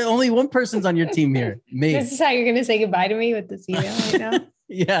 Jamie, you get only one person's on your team here. Me. This is how you're going to say goodbye to me with this email right now?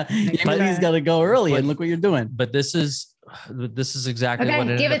 Yeah. Jamie's got to go early and look what you're doing. But this is exactly what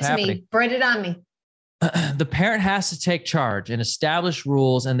it give it to happening. Me. Spread it on me. The parent has to take charge and establish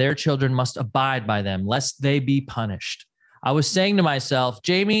rules, and their children must abide by them, lest they be punished. I was saying to myself,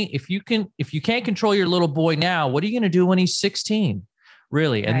 Jamie, if you can't control your little boy now, what are you going to do when he's 16?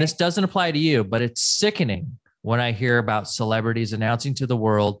 Really? And this doesn't apply to you, but it's sickening when I hear about celebrities announcing to the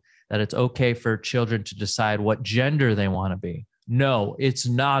world that it's okay for children to decide what gender they want to be. No, it's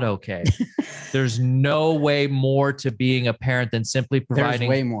not okay. There's no way more to being a parent than simply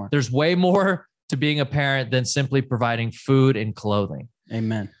providing. There's way more to being a parent than simply providing food and clothing.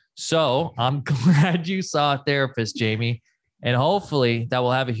 Amen. So I'm glad you saw a therapist, Jamie, and hopefully that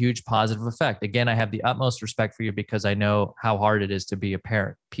will have a huge positive effect. Again, I have the utmost respect for you because I know how hard it is to be a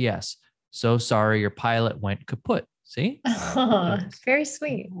parent. P.S. So sorry your pilot went kaput. See? Oh, very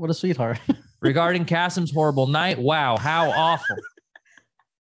sweet. What a sweetheart. Regarding Kasim's horrible night, wow, how awful.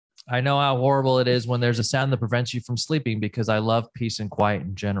 I know how horrible it is when there's a sound that prevents you from sleeping because I love peace and quiet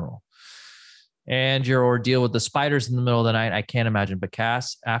in general. And your ordeal with the spiders in the middle of the night, I can't imagine. But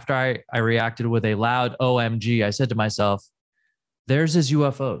Cass, after I reacted with a loud OMG, I said to myself, there's his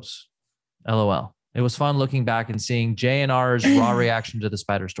UFOs. LOL. It was fun looking back and seeing JNR's raw reaction to the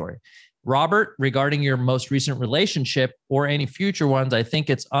spider story. Robert, regarding your most recent relationship or any future ones, I think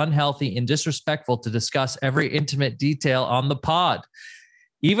it's unhealthy and disrespectful to discuss every intimate detail on the pod.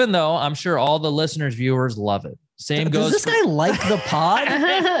 Even though I'm sure all the listeners, viewers love it. Same goes. Does this guy like the pod?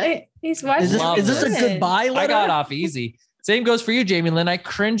 He's watching. Is this a goodbye letter? I got off easy. Same goes for you, Jamie Lynn. I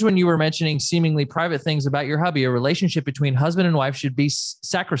cringe when you were mentioning seemingly private things about your hubby. A relationship between husband and wife should be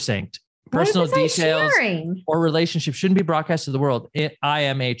sacrosanct. Personal details or relationship shouldn't be broadcast to the world.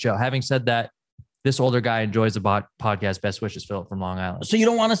 IMHO. Having said that, this older guy enjoys the podcast. Best wishes, Philip from Long Island. So you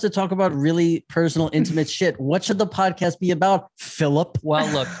don't want us to talk about really personal, intimate shit. What should the podcast be about, Philip? Well,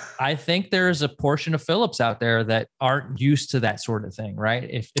 look, I think there's a portion of Phillips out there that aren't used to that sort of thing, right?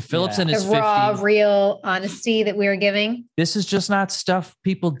 If Phillips in his 50s, raw, real honesty that we were giving. This is just not stuff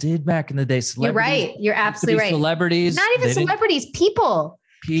people did back in the day. You're right. You're absolutely right. Celebrities. Not even celebrities, people.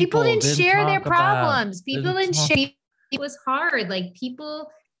 People didn't share their problems. People didn't share. It was hard. Like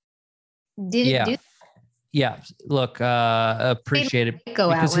people didn't do. Yeah. Look, appreciate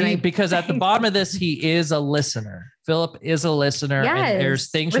it. Because at the bottom of this, he is a listener. Philip is a listener. Yes, and there's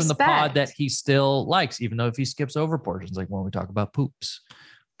things from the pod that he still likes, even though if he skips over portions, like when we talk about poops.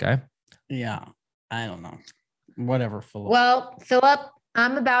 Okay. Yeah. I don't know. Whatever, Philip. Well, Philip, I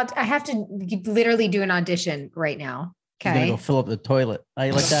have to literally do an audition right now. Okay. He's gonna go fill up the toilet.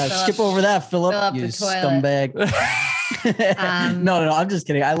 I like that. Skip over that, Philip. You scumbag. No, I'm just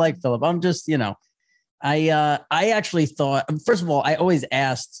kidding. I like Philip. I'm just, I actually thought, first of all, I always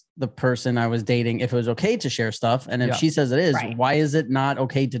asked the person I was dating if it was okay to share stuff. And if she says it is, why is it not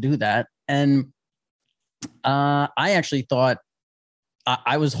okay to do that? And I actually thought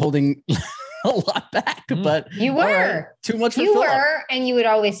I was holding a lot back, but you were too much for Philip. And you would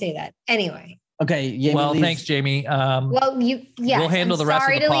always say that anyway. Okay. Jamie, well, thanks, Jamie. We'll handle the rest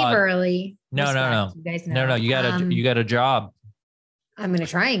of the pod. Sorry to leave early. No. You guys know. You got a job. I'm going to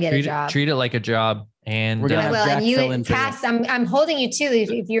try and get a job. Treat it like a job. And we're going to have Jack fill in for Cass, I'm holding you too.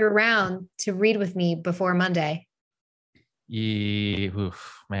 If you're around to read with me before Monday. Man,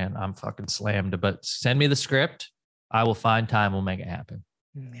 I'm fucking slammed, but send me the script. I will find time. We'll make it happen.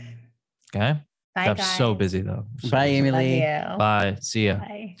 Okay. Bye, I'm guys. so busy though. Bye, Emily. Bye. See ya.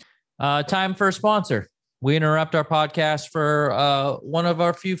 Bye. Time for a sponsor. We interrupt our podcast for one of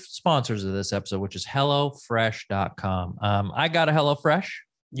our few sponsors of this episode, which is HelloFresh.com. I got a HelloFresh.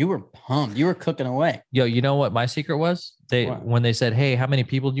 You were pumped. You were cooking away. Yo, you know what my secret was? When they said, "Hey, how many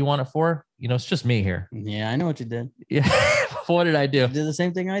people do you want it for?" It's just me here. Yeah, I know what you did. Yeah. What did I do? You did the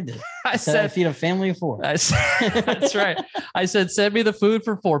same thing I did. I said I feed a family of 4. That's right. I said, send me the food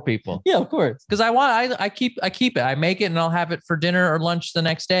for 4 people. Yeah, of course. Because I keep it. I make it and I'll have it for dinner or lunch the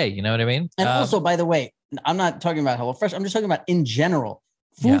next day. You know what I mean? And also, by the way, I'm not talking about HelloFresh. I'm just talking about in general.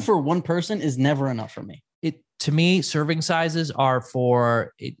 Food for one person is never enough for me. To me, serving sizes are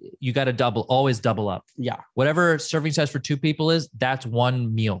you got to always double up. Yeah. Whatever serving size for 2 people is, that's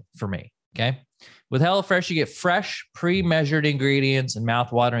 1 meal for me. Okay. With HelloFresh, you get fresh, pre-measured ingredients and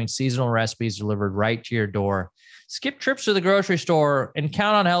mouth-watering seasonal recipes delivered right to your door. Skip trips to the grocery store and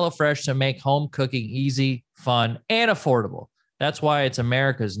count on HelloFresh to make home cooking easy, fun, and affordable. That's why it's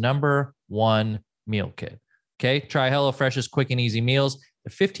America's #1 meal kit. Okay, try HelloFresh's quick and easy meals.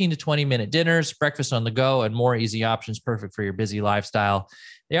 They're 15 to 20-minute dinners, breakfast on the go, and more easy options perfect for your busy lifestyle.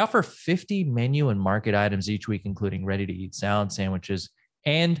 They offer 50 menu and market items each week, including ready-to-eat salad sandwiches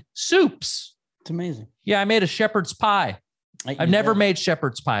and soups. It's amazing. Yeah, I made a shepherd's pie. I've never made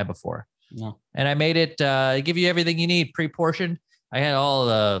shepherd's pie before. No. And I made it, give you everything you need, pre-portioned. I had all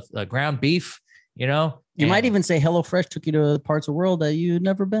the ground beef, You might even say HelloFresh took you to parts of the world that you'd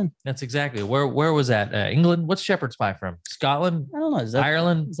never been. That's exactly. Where was that? England? What's shepherd's pie from? Scotland? I don't know. Is that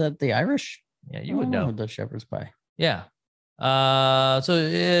Ireland? Is that the Irish? Yeah, you would know. The shepherd's pie. Yeah.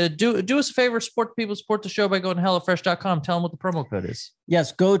 So do us a favor, support the people, support the show by going to HelloFresh.com. Tell them what the promo code is.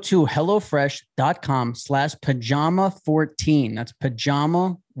 Yes, go to HelloFresh.com/pajama14. That's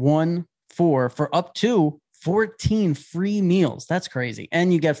pajama14 for up to 14 free meals. That's crazy.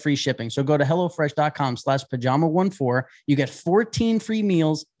 And you get free shipping. So go to HelloFresh.com/pajama14. You get 14 free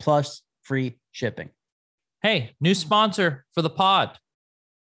meals plus free shipping. Hey, new sponsor for the pod.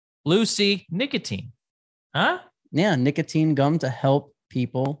 Lucy Nicotine. Huh? Yeah, nicotine gum to help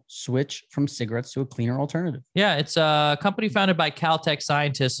people switch from cigarettes to a cleaner alternative. Yeah, it's a company founded by Caltech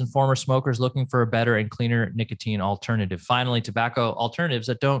scientists and former smokers looking for a better and cleaner nicotine alternative. Finally, tobacco alternatives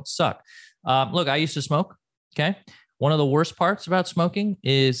that don't suck. Look, I used to smoke. Okay. One of the worst parts about smoking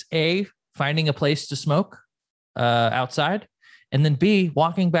is A, finding a place to smoke outside, and then B,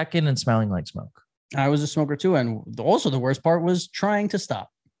 walking back in and smelling like smoke. I was a smoker too. And also the worst part was trying to stop.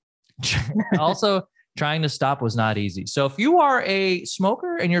 Also, trying to stop was not easy. So if you are a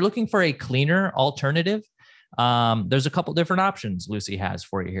smoker and you're looking for a cleaner alternative, there's a couple different options Lucy has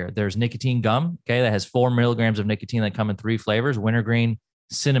for you here. There's nicotine gum, okay, that has 4 milligrams of nicotine that come in 3 flavors: wintergreen,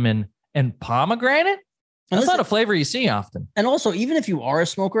 cinnamon, and pomegranate. That's not a flavor you see often. And also, even if you are a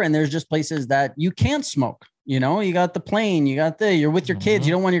smoker and there's just places that you can't smoke, you know, you got the plane, you're with your kids.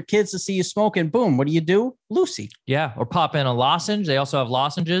 You don't want your kids to see you smoking. Boom. What do? Lucy. Yeah. Or pop in a lozenge. They also have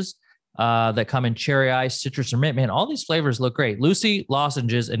lozenges that come in cherry ice, citrus, or mint. Man, all these flavors look great. Lucy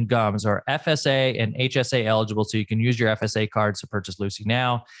lozenges and gums are FSA and HSA eligible, so you can use your FSA cards to purchase Lucy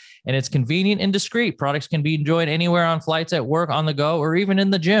now. And it's convenient and discreet. Products can be enjoyed anywhere on flights, at work, on the go, or even in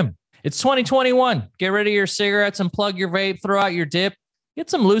the gym. It's 2021. Get rid of your cigarettes and plug your vape. Throw out your dip.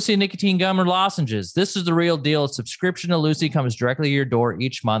 Get some Lucy nicotine gum or lozenges. This is the real deal. A subscription to Lucy comes directly to your door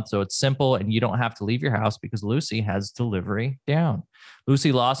each month, so it's simple and you don't have to leave your house because Lucy has delivery down.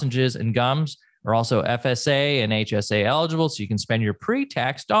 Lucy lozenges and gums are also FSA and HSA eligible, so you can spend your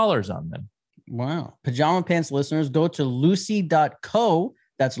pre-tax dollars on them. Wow. Pajama Pants listeners, go to lucy.co.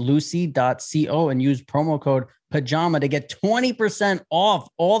 That's lucy.co and use promo code PAJAMA to get 20% off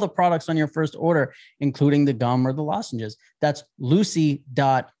all the products on your first order, including the gum or the lozenges. That's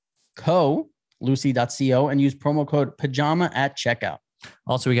lucy.co, lucy.co, and use promo code PAJAMA at checkout.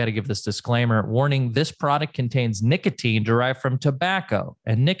 Also, we got to give this disclaimer. Warning, this product contains nicotine derived from tobacco,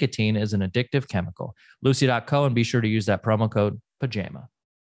 and nicotine is an addictive chemical. Lucy.co, and be sure to use that promo code PAJAMA.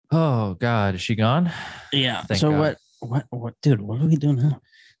 Oh, God. Is she gone? Yeah. Thank so God. What, dude, what are we doing now?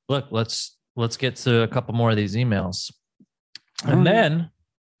 Look, let's get to a couple more of these emails. And then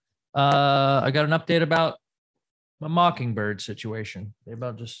I got an update about a Mockingbird situation.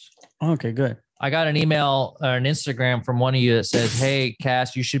 Okay, good. I got an email or an Instagram from one of you that says, "Hey,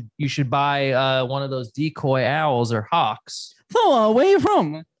 Cass, you should buy one of those decoy owls or hawks." So, where are you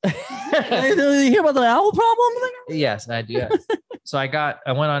from? Did you hear about the owl problem? Yes, I do. Yes. So I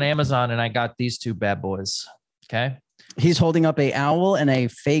went on Amazon and I got these two bad boys. Okay. He's holding up a owl and a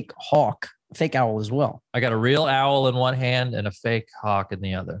fake owl as well. I got a real owl in one hand and a fake hawk in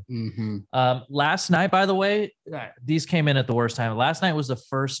the other. Mm-hmm. Last night, by the way, these came in at the worst time. Last night was the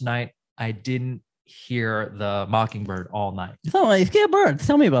first night I didn't hear the Mockingbird all night. Oh, I scared bird.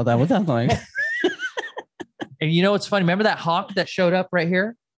 Tell me about that. What's that like? And you know what's funny? Remember that hawk that showed up right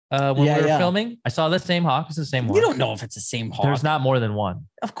here when we were filming? I saw the same hawk. It's the same one. You don't know if it's the same hawk. There's not more than one.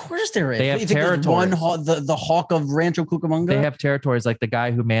 Of course there is. They have territories. One hawk, the hawk of Rancho Cucamonga? They have territories, like the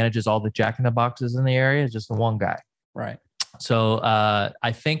guy who manages all the Jack in the Boxes in the area is just the one guy. Right. So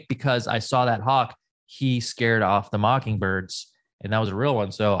I think because I saw that hawk, he scared off the mockingbirds, and that was a real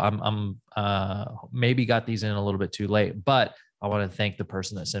one. So I'm maybe got these in a little bit too late, but I want to thank the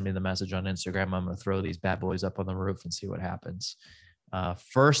person that sent me the message on Instagram. I'm going to throw these bad boys up on the roof and see what happens.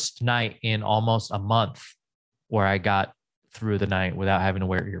 First night in almost a month where I got through the night without having to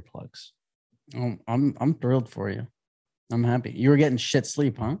wear earplugs. Oh, I'm thrilled for you. I'm happy. You were getting shit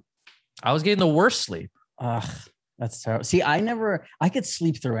sleep, huh? I was getting the worst sleep. Ugh, that's terrible. See, I could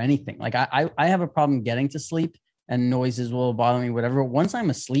sleep through anything. Like I have a problem getting to sleep, and noises will bother me, whatever. Once I'm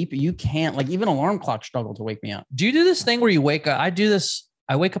asleep, you can't, like, even alarm clocks struggle to wake me up. Do you do this thing where you wake up? I do this.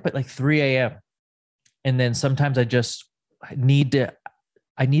 I wake up at like 3 a.m. And then sometimes I just need to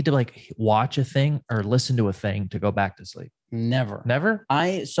like watch a thing or listen to a thing to go back to sleep. Never.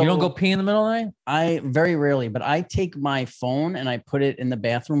 You don't go pee in the middle of the night? I very rarely, but I take my phone and I put it in the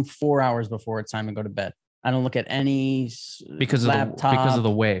bathroom 4 hours before it's time to go to bed. I don't look at any because of the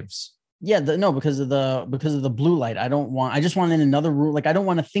waves. Yeah, because of the blue light. I just want in another room. Like, I don't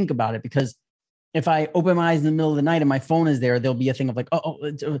want to think about it, because if I open my eyes in the middle of the night and my phone is there, there'll be a thing of like,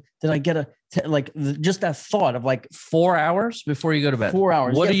 did I get just that thought of like 4 hours before you go to bed. 4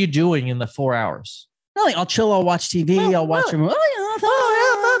 hours. What are you doing in the 4 hours? No, like, I'll chill. I'll watch TV. I'll watch a movie.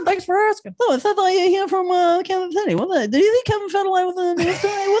 Thanks for asking. Oh, I thought I hear from Kevin Federline. Do you think Kevin Federline with the news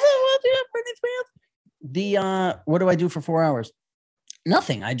today? What do I do for 4 hours?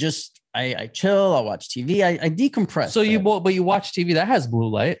 Nothing. I chill. I'll watch TV. I decompress. So you watch TV that has blue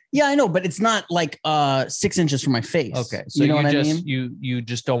light. Yeah, I know, but it's not like 6 inches from my face. Okay, so you know what I mean? You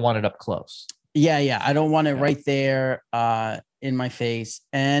just don't want it up close. Yeah. I don't want it right there in my face.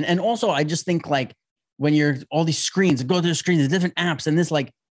 And also, I just think, like, when you're all these screens, go to the screens, the different apps, and this,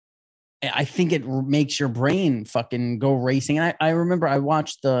 like, I think it makes your brain fucking go racing. And I remember I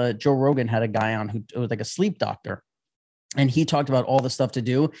watched Joe Rogan had a guy on who was like a sleep doctor. And he talked about all the stuff to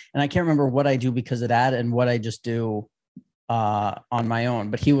do. And I can't remember what I do because of that and what I just do on my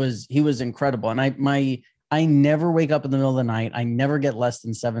own. But he was incredible. And I never wake up in the middle of the night. I never get less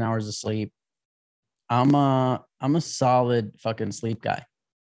than 7 hours of sleep. I'm a solid fucking sleep guy.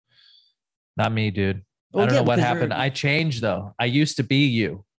 Not me, dude. I don't know what happened. I changed, though. I used to be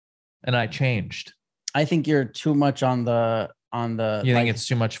you, and I changed. I think you're too much on the. You think it's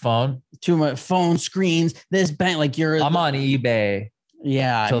too much phone? Too much phone screens. This bank, like I'm on eBay.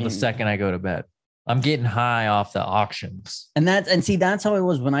 Yeah. Till the second I go to bed. I'm getting high off the auctions. And see, that's how it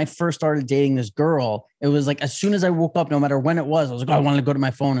was when I first started dating this girl. It was like, as soon as I woke up, no matter when it was, I was like, oh, I wanted to go to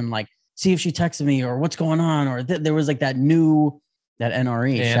my phone and like see if she texted me or what's going on. Or there was like that NRE.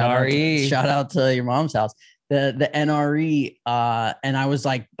 Shout out to your mom's house. The NRE. And I was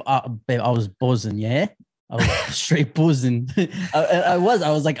like, babe, I was buzzing. Yeah. I was straight buzzing. I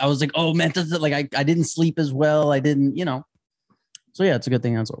was like, oh man, like I didn't sleep as well. I didn't, so yeah, it's a good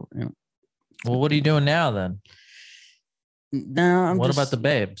thing that's over. Well, what are you doing now then? No, what about the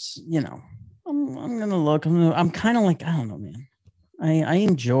babes? I'm gonna look. I'm kind of like, I don't know, man. I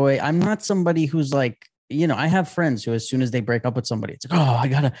enjoy. I'm not somebody who's like, I have friends who, as soon as they break up with somebody, it's like,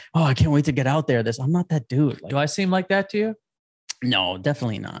 I can't wait to get out there. I'm not that dude. Like, do I seem like that to you? No,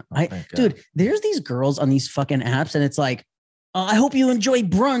 definitely not. Dude, there's these girls on these fucking apps, and it's like, I hope you enjoy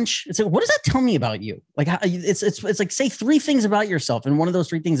brunch. It's like, what does that tell me about you? Like, it's like, say 3 things about yourself, and one of those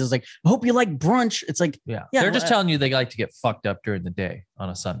 3 things is like, I hope you like brunch. It's like, yeah, they're just telling you they like to get fucked up during the day on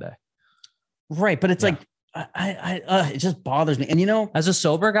a Sunday, right? But it's like, it just bothers me. And as a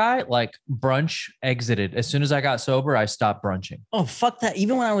sober guy, like brunch exited. As soon as I got sober, I stopped brunching. Oh, fuck that.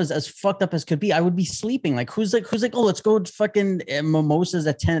 Even when I was as fucked up as could be, I would be sleeping. Like, who's like, oh, let's go fucking mimosas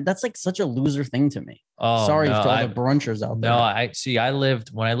at 10. That's like such a loser thing to me. Oh, sorry to all the brunchers out there. No,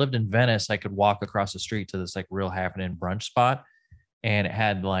 when I lived in Venice, I could walk across the street to this like real happening brunch spot. And it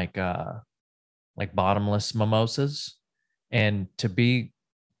had like bottomless mimosas. And to be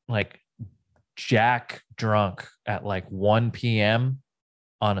like jack drunk at like 1 p.m.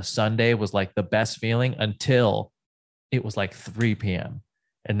 on a Sunday was like the best feeling until it was like 3 p.m.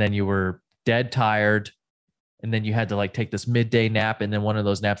 And then you were dead tired. And then you had to like take this midday nap. And then one of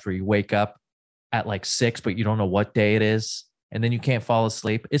those naps where you wake up at like 6, but you don't know what day it is. And then you can't fall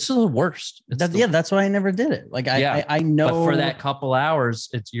asleep. It's the worst. That's why I never did it. Like I know, but for that couple hours,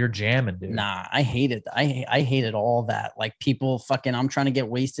 you're jamming, dude. Nah, I hate it. I hated all that. Like people fucking, I'm trying to get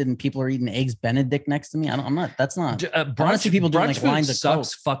wasted and people are eating eggs Benedict next to me. I'm not. That's not. Brunch people doing like lines of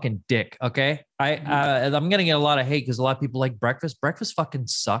sucks fucking dick. Okay, I'm gonna get a lot of hate because a lot of people like breakfast. Breakfast fucking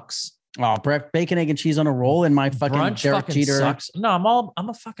sucks. Oh, bacon, egg, and cheese on a roll in my fucking brunch Derek fucking Jeter. Sucks. No, I'm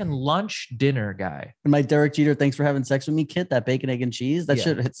a fucking lunch dinner guy. And my Derek Jeter, thanks for having sex with me, kid. That bacon, egg, and cheese, that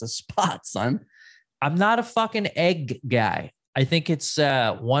shit hits the spot, son. I'm not a fucking egg guy. I think it's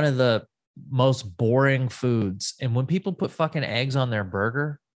one of the most boring foods. And when people put fucking eggs on their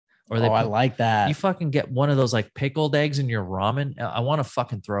burger, I like that. You fucking get one of those like pickled eggs in your ramen. I want to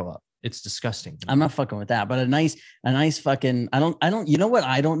fucking throw up. It's disgusting. I'm not fucking with that, but a nice fucking, I don't, you know what?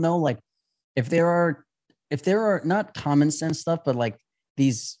 I don't know. Like if there are not common sense stuff, but like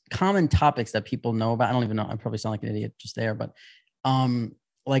these common topics that people know about, I don't even know. I probably sound like an idiot just there, but,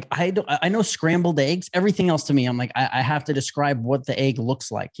 like I know scrambled eggs, everything else to me. I'm like, I have to describe what the egg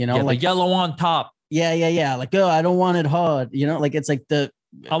looks like, like the yellow on top. Yeah. Like, oh, I don't want it hard. Like it's like I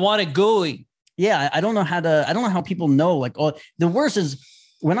want it gooey. Yeah. I don't know how people know. Like, oh, the worst is,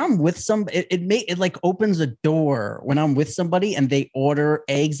 when I'm with it like opens a door when I'm with somebody and they order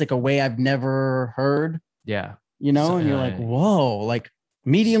eggs like a way I've never heard. Yeah. And you're like, whoa, like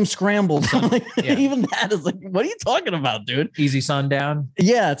medium scrambled. Like, even that is like, what are you talking about, dude? Easy sundown.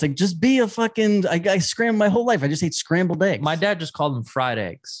 Yeah. It's like, just be a fucking, I scrambled my whole life. I just ate scrambled eggs. My dad just called them fried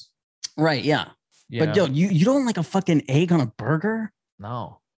eggs. Right. Yeah. But yo, you don't like a fucking egg on a burger?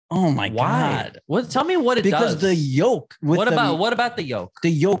 No. Oh my God. Tell me what it does. Because the yolk. What about the yolk? The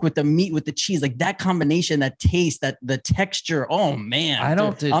yolk with the meat, with the cheese, like that combination, that taste, that the texture. Oh man.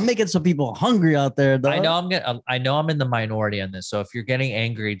 I'm making some people hungry out there though. I know I'm in the minority on this. So if you're getting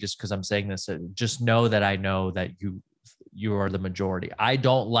angry just because I'm saying this, just know that I know that you are the majority. I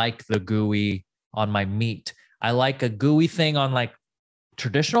don't like the gooey on my meat. I like a gooey thing on like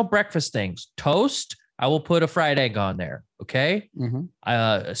traditional breakfast things. Toast, I will put a fried egg on there. Okay. Mm-hmm.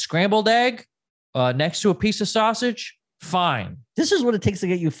 A scrambled egg next to a piece of sausage. Fine. This is what it takes to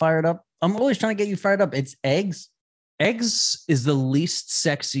get you fired up. I'm always trying to get you fired up. It's eggs. Eggs is the least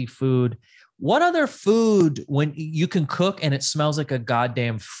sexy food. What other food when you can cook and it smells like a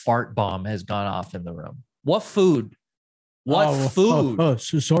goddamn fart bomb has gone off in the room? What food? Oh,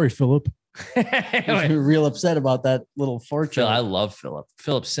 so sorry, Philip. I'm real upset about that little fortune. I love Philip.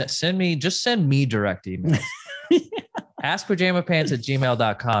 Philip, send me direct emails.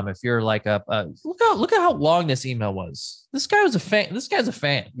 AskPajamaPants@gmail.com. If you're like look at how long this email was. This guy's a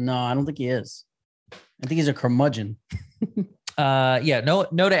fan. No, I don't think he is. I think he's a curmudgeon. No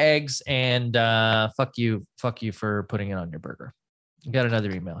to eggs, and fuck you for putting it on your burger. Got another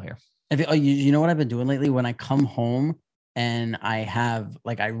email here. You know what I've been doing lately? When I come home and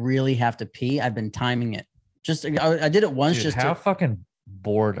I really have to pee, I've been timing it. I did it once. Dude, how fucking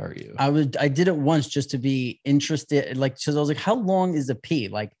bored are you? I did it once just to be interested. Like, because I was like, how long is a pee?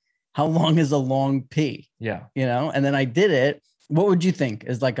 Like, how long is a long pee? Yeah. You know? And then I did it. What would you think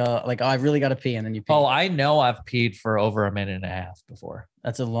is like oh, I really got to pee. And then you pee. Oh, I know I've peed for over a minute and a half before.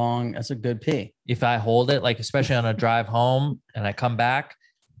 That's a good pee. If I hold it, like, especially on a drive home and I come back,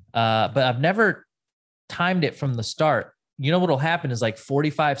 but I've never timed it from the start. You know, what'll happen is like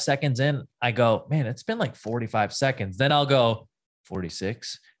 45 seconds in, I go, man, it's been like 45 seconds. Then I'll go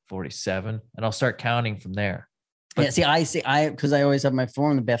 46, 47, and I'll start counting from there. But yeah, because I always have my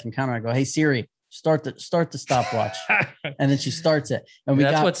phone in the bathroom counter. I go, hey Siri, start the stopwatch. And then she starts it. And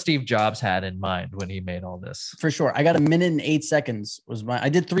that's what Steve Jobs had in mind when he made all this. For sure. I got 1 minute and 8 seconds I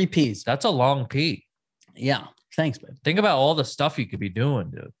did 3 Ps. That's a long pee. Yeah. Thanks, babe. Think about all the stuff you could be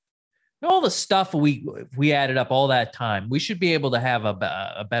doing, dude. All the stuff we added up all that time. We should be able to have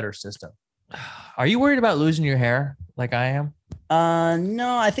a better system. Are you worried about losing your hair like I am?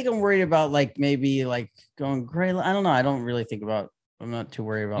 No, I think I'm worried about like maybe like going gray. I don't know. I don't really think about. I'm not too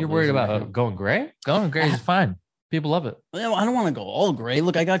worried about. You're worried about going gray? Going gray is fine. People love it. Well, I don't want to go all gray.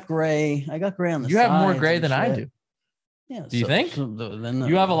 Look, I got gray. I got gray on the side. You have more gray than I do. Yeah. Do you think? Then,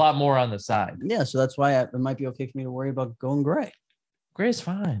 you have a lot more on the side. Yeah. So that's why it might be okay for me to worry about going gray. Gray is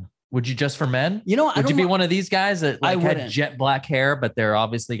fine. Would you just for men? You know, would you be one of these guys that like had wouldn't. Jet black hair, but they're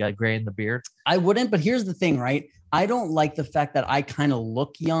obviously got gray in the beard? I wouldn't. But here's the thing, right? I don't like the fact that I kind of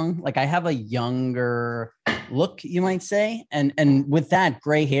look young. Like I have a younger look, you might say. And with that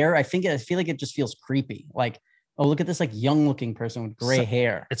gray hair, I feel like it just feels creepy. Like, oh, look at this like young looking person with gray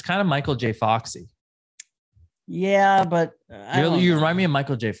hair. It's kind of Michael J. Foxy. Yeah, but you remind me of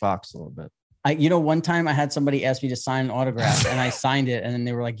Michael J. Fox a little bit. One time I had somebody ask me to sign an autograph and I signed it. And then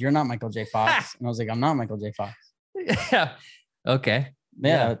they were like, you're not Michael J. Fox. And I was like, I'm not Michael J. Fox. Yeah. Okay.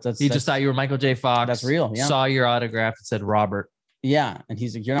 Yeah. He just thought you were Michael J. Fox. That's real. Yeah. Saw your autograph and said Robert. Yeah. And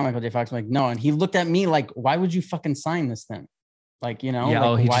he's like, you're not Michael J. Fox. I'm like, no. And he looked at me like, why would you fucking sign this thing? Like, Yeah.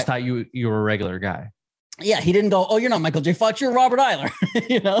 Like, he just thought you were a regular guy. Yeah. He didn't go, oh, you're not Michael J. Fox. You're Robert Eiler.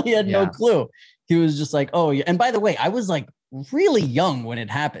 He had no clue. He was just like, oh, yeah. And by the way, I was like really young when it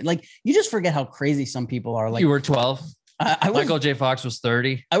happened. Like, you just forget how crazy some people are. Like, you were 12. Michael J. Fox was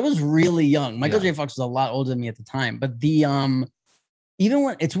 30. I was really young. Michael J. Fox was a lot older than me at the time. But even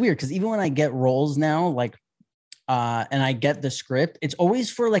when it's weird, because even when I get roles now, like, and I get the script, it's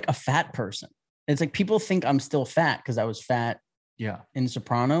always for like a fat person. It's like people think I'm still fat because I was fat. Yeah. In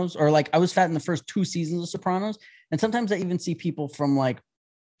Sopranos, or like I was fat in the first 2 seasons of Sopranos. And sometimes I even see people from like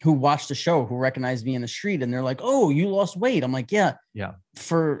who watch the show who recognize me in the street and they're like, oh, you lost weight. I'm like, yeah.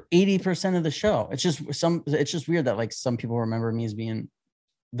 For 80% of the show. It's just weird that like some people remember me as being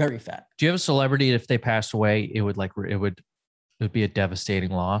very fat. Do you have a celebrity if they passed away, it would be a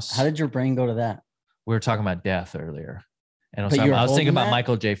devastating loss? How did your brain go to that? We were talking about death earlier. And I was thinking about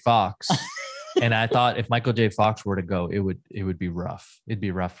Michael J. Fox. And I thought if Michael J. Fox were to go, it would be rough. It'd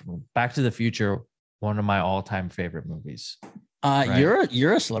be rough. Back to the Future, one of my all-time favorite movies. Right?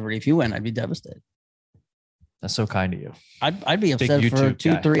 You're a celebrity. If you win, I'd be devastated. That's so kind of you. I'd be upset for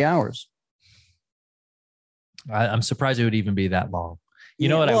 2-3 hours. I'm surprised it would even be that long. You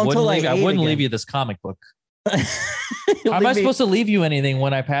know what? I wouldn't leave you this comic book. How am I supposed to leave you anything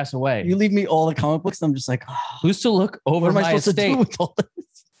when I pass away? You leave me all the comic books. I'm just like, oh, who's to look over my estate?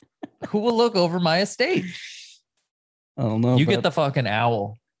 Who will look over my estate? I don't know. You get the fucking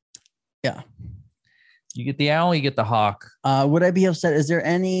owl. Yeah. You get the owl, you get the hawk. Would I be upset? Is there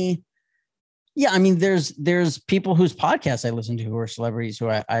any? Yeah, I mean, there's people whose podcasts I listen to who are celebrities who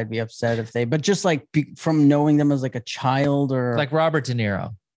I'd be upset if they, but just like from knowing them as like a child or like Robert De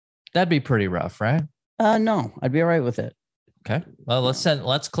Niro, that'd be pretty rough, right? No, I'd be all right with it. Okay. Well,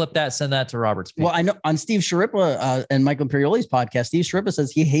 let's clip that, send that to Robert's people. Well, I know on Steve Sciarippa and Michael Imperioli's podcast, Steve Sciarippa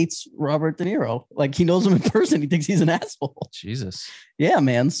says he hates Robert De Niro. Like he knows him in person. He thinks he's an asshole. Jesus. Yeah,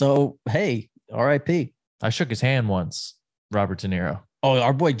 man. So, hey, R.I.P. I shook his hand once, Robert De Niro. Oh,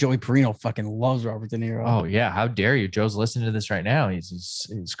 our boy Joey Perino fucking loves Robert De Niro. Oh yeah. How dare you? Joe's listening to this right now.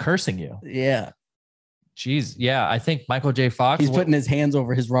 He's cursing you. Yeah. Jeez. Yeah. I think Michael J. Fox. He's putting his hands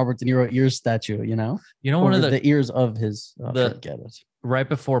over his Robert De Niro ears statue, one of the ears of his, forget it. Right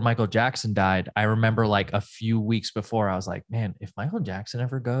before Michael Jackson died, I remember like a few weeks before I was like, man, if Michael Jackson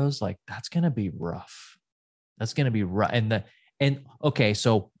ever goes, like that's going to be rough. That's going to be rough. And okay,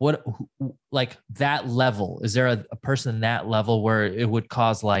 so what, like that level, is there a person in that level where it would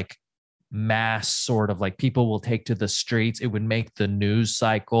cause like mass sort of like people will take to the streets? It would make the news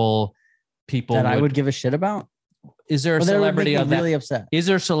cycle. People that I would give a shit about. Is there a celebrity on that? Really upset. Is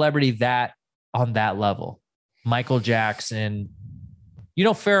there a celebrity that on that level? Michael Jackson.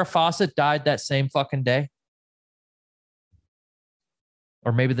 Farrah Fawcett died that same fucking day.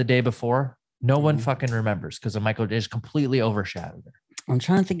 or maybe the day before. No one fucking remembers because Michael just completely overshadowed her. I'm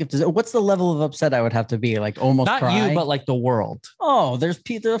trying to think what's the level of upset I would have to be, like almost not cry? You, but like the world. Oh, there's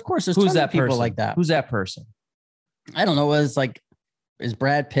people. Of course, there's who's that people person? like that. Who's that person? I don't know. Is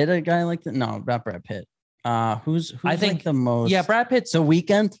Brad Pitt a guy like that? No, not Brad Pitt. Who's I think like the most? Yeah, Brad Pitt's The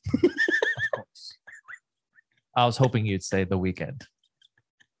Weeknd. Of course. I was hoping you'd say The Weeknd.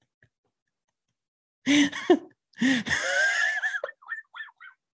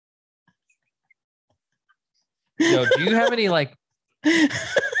 Yo, do you have any like? I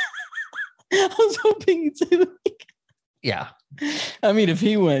was hoping you'd say The Weeknd. Yeah. I mean, if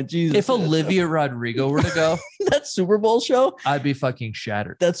he went, Jesus. If Olivia Rodrigo were to go, that Super Bowl show, I'd be fucking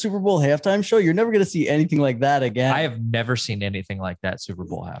shattered. That Super Bowl halftime show, you're never going to see anything like that again. I have never seen anything like that Super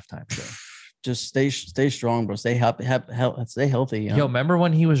Bowl halftime show. Just stay strong, bro. Stay happy, stay healthy. Yo, remember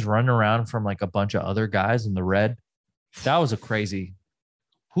when he was running around from like a bunch of other guys in the red? That was a crazy.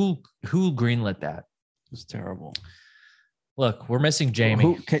 Who greenlit that? It was terrible. Look, we're missing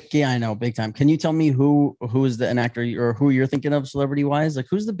Jamie. Yeah, I know, big time. Can you tell me who is an actor or who you're thinking of celebrity wise? Like,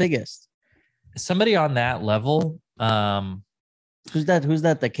 who's the biggest? Somebody on that level. Who's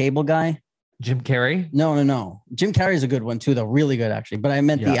that? The cable guy? Jim Carrey? No. Jim Carrey is a good one too, though. Really good, actually. But I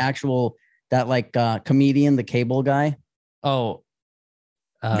meant the actual comedian, the cable guy. Oh,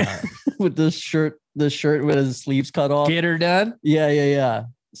 with the shirt with his sleeves cut off. Get her done. Yeah.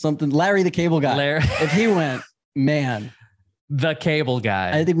 Something. Larry the Cable Guy. Larry. If he went, man. The Cable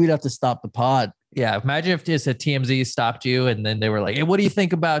Guy. I think we'd have to stop the pod. Yeah. Imagine if just a TMZ stopped you and then they were like, hey, what do you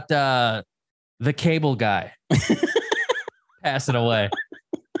think about the Cable Guy passing away?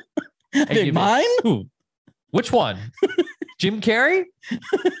 Hey, mine? Who? Which one? Jim Carrey?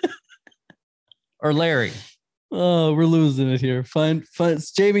 Or Larry? Oh, we're losing it here. Fine.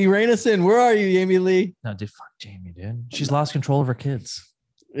 It's Jamie Rainison. Where are you, Jamie Lee? No, dude, fuck Jamie, dude. She's lost control of her kids.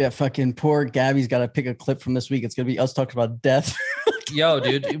 Yeah, fucking poor Gabby's got to pick a clip from this week. It's going to be us talking about death. Yo,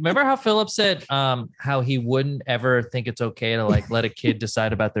 dude, remember how Philip said how he wouldn't ever think it's okay to like let a kid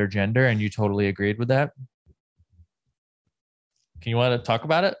decide about their gender, and you totally agreed with that? Can you want to talk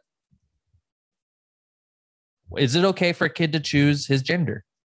about it? Is it okay for a kid to choose his gender?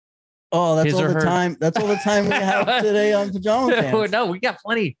 Oh, that's all the time. That's all the time we have today on Pajama Pants. No, we got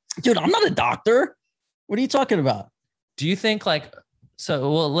plenty. Dude, I'm not a doctor. What are you talking about? Do you think like,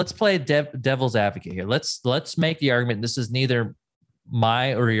 so, well, let's play devil's advocate here. Let's make the argument. This is neither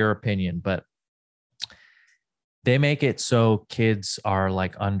my or your opinion, but they make it so kids are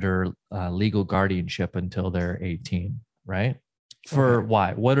like under legal guardianship until they're 18, right? For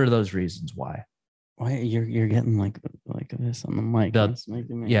why? What are those reasons? Why? Why you're getting like this on the mic?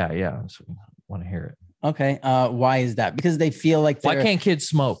 Yeah. So I want to hear it. Okay. Why is that? Because they feel like why can't kids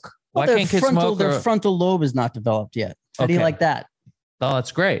smoke? Why can't kids smoke? Their frontal lobe is not developed yet. How do you like that? Oh,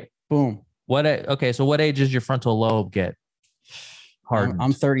 that's great. Boom. Okay, so what age does your frontal lobe get hardened?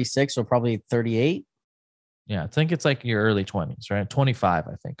 I'm 36, so probably 38. Yeah, I think it's like your early 20s, right? 25,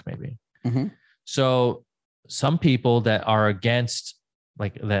 I think maybe. Mm-hmm. So some people that are against,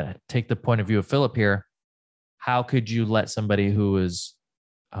 like that take the point of view of Philip here, how could you let somebody who is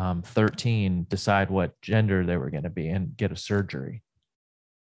 13 decide what gender they were going to be and get a surgery?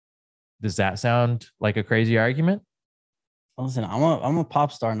 Does that sound like a crazy argument? Listen, I'm a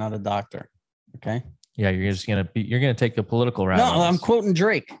pop star, not a doctor. Okay. Yeah, you're gonna take the political route. No, I'm quoting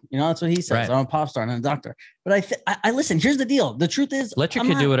Drake. You know, that's what he says. Right. I'm a pop star, not a doctor. But I listen. Here's the deal. The truth is, let your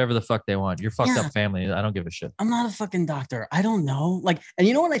kid do whatever the fuck they want. You're fucked up family. I don't give a shit. I'm not a fucking doctor. I don't know. Like, and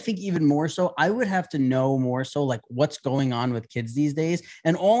you know what? I think even more so, I would have to know more so like what's going on with kids these days.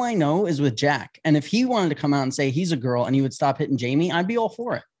 And all I know is with Jack. And if he wanted to come out and say he's a girl and he would stop hitting Jamie, I'd be all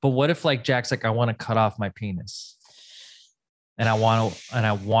for it. But what if like Jack's like, I want to cut off my penis, and I want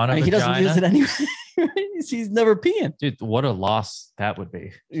a he vagina. Doesn't use it anyway. He's never peeing. Dude, what a loss that would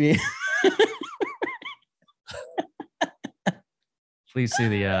be. Yeah. Please see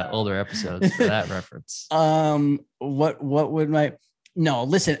the older episodes for that reference. What would my no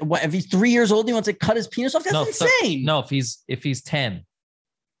listen? What if he's 3 years old and he wants to cut his penis off? That's insane. No, if he's 10.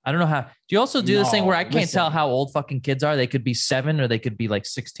 I don't know how. Do you also do this thing where I can't tell how old fucking kids are? They could be 7 or they could be like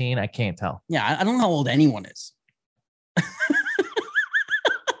 16. I can't tell. Yeah, I don't know how old anyone is.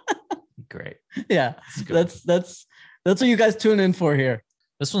 Great. Yeah, that's what you guys tune in for here.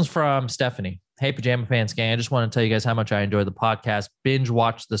 This one's from Stephanie. Hey, Pajama Pants gang. I just want to tell you guys how much I enjoy the podcast. Binge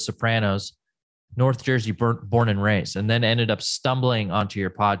watched The Sopranos, North Jersey born and raised, and then ended up stumbling onto your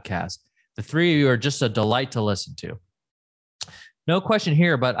podcast. The three of you are just a delight to listen to. No question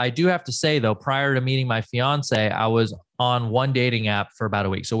here, but I do have to say, though, prior to meeting my fiance, I was on one dating app for about a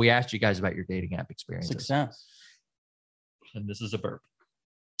week. So we asked you guys about your dating app experiences. Success. And this is a burp.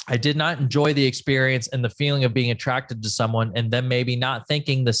 I did not enjoy the experience and the feeling of being attracted to someone and then maybe not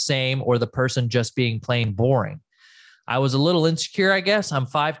thinking the same or the person just being plain boring. I was a little insecure, I guess. I'm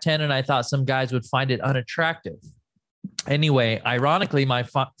 5'10", and I thought some guys would find it unattractive. Anyway, ironically, my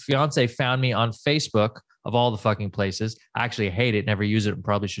fiance found me on Facebook, of all the fucking places. I actually hate it, never use it, and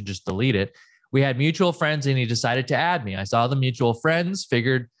probably should just delete it. We had mutual friends, and he decided to add me. I saw the mutual friends,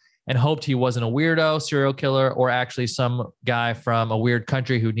 figured and hoped he wasn't a weirdo, serial killer, or actually some guy from a weird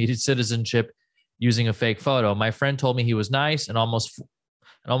country who needed citizenship using a fake photo. My friend told me he was nice, and almost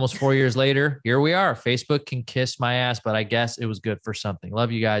 4 years later, here we are. Facebook can kiss my ass, but I guess it was good for something.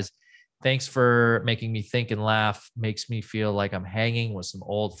 Love you guys. Thanks for making me think and laugh. Makes me feel like I'm hanging with some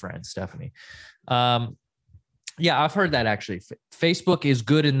old friends, Stephanie. Yeah, I've heard that actually. Facebook is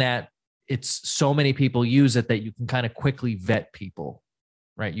good in that it's so many people use it that you can kind of quickly vet people,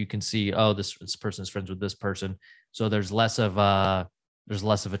 right? You can see, oh, this person is friends with this person. So there's less of a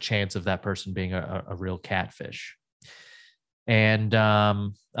chance of that person being a real catfish. And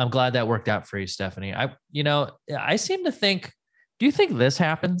I'm glad that worked out for you, Stephanie. I seem to think, do you think this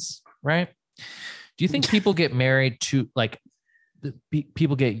happens, right? Do you think people get married to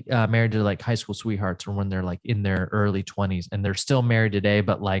people get married to like high school sweethearts or when they're like in their early 20s and they're still married today,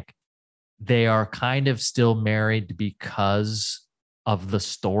 but like they are kind of still married because of the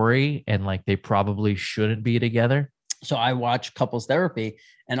story and like they probably shouldn't be together? So I watch Couples Therapy,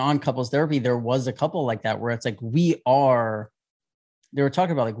 and on Couples Therapy, there was a couple like that where it's like, they were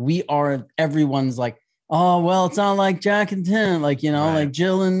talking about like, everyone's like, oh, well, it's not like Jack and Tim, like, you know, right. Like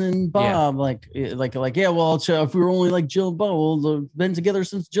Jill and Bob, yeah. like, yeah, well, if we were only like Jill and Bob, we'll have been together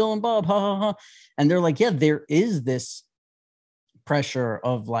since Jill and Bob, ha, ha, ha. And they're like, yeah, there is this pressure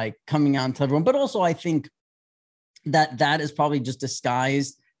of like coming on to everyone. But also I think that is probably just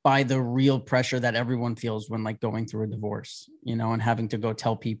disguised by the real pressure that everyone feels when like going through a divorce, you know, and having to go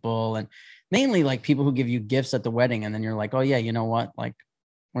tell people, and mainly like people who give you gifts at the wedding. And then you're like, oh yeah, you know what? Like,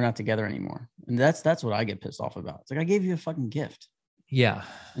 we're not together anymore. And that's what I get pissed off about. It's like, I gave you a fucking gift. Yeah.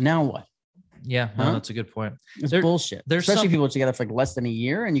 And now what? Yeah. No, that's a good point. It's bullshit. Especially people together for like less than a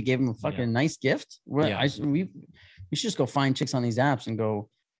year and you gave them a fucking nice gift. We should just go find chicks on these apps and go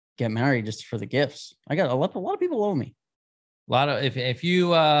get married just for the gifts. I got a lot of people owe me. A lot of, if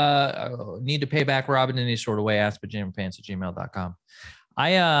you need to pay back Robin in any sort of way, ask pajampants@gmail.com.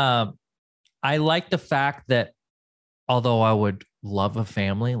 I like the fact that although I would love a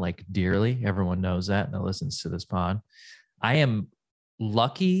family like dearly, everyone knows that and listens to this pod, I am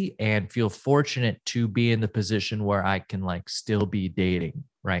lucky and feel fortunate to be in the position where I can like still be dating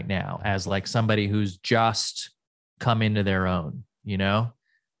right now as like somebody who's just come into their own, you know,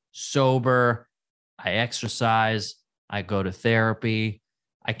 sober. I exercise. I go to therapy.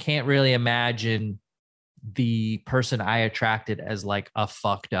 I can't really imagine the person I attracted as like a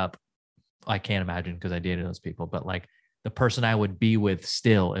fucked up. I can't imagine because I dated those people, but like the person I would be with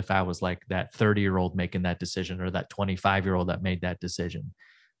still, if I was like that 30-year-old making that decision or that 25-year-old that made that decision.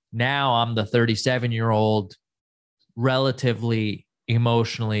 Now I'm the 37-year-old, relatively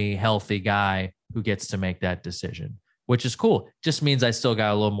emotionally healthy guy who gets to make that decision, which is cool. Just means I still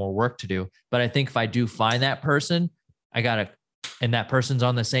got a little more work to do. But I think if I do find that person, and that person's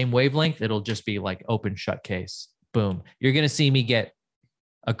on the same wavelength, it'll just be like open shut case. Boom. You're going to see me get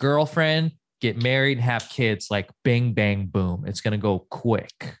a girlfriend, get married, have kids, like bing, bang, boom. It's going to go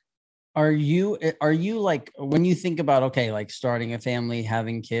quick. Are you like, when you think about, okay, like starting a family,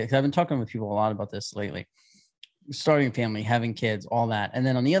 having kids, I've been talking with people a lot about this lately, starting a family, having kids, all that. And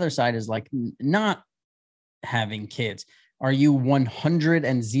then on the other side is like not having kids. Are you 100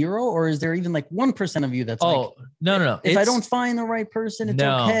 and 0, or is there even like 1% of you that's like, no. If I don't find the right person, it's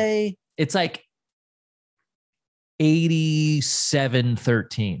okay. It's like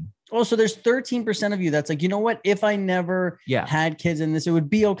 87-13. Oh, so there's 13% of you that's like, you know what? If I never had kids in this, it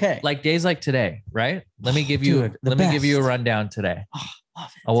would be okay. Like days like today, right? Let me give you give you a rundown today. Oh,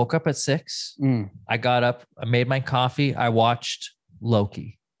 love it. I woke up at 6. I got up, I made my coffee. I watched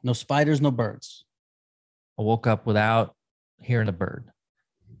Loki. No spiders, no birds. I woke up without hearing a bird.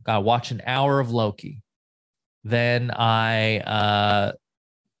 Got to watch an hour of Loki. Then I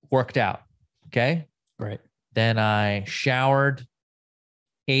worked out. Okay. Great. Then I showered,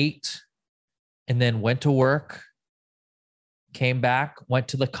 ate, and then went to work, came back, went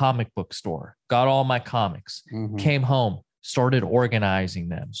to the comic book store, got all my comics, came home, started organizing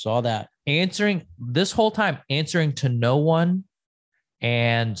them. Saw that. Answering this whole time, answering to no one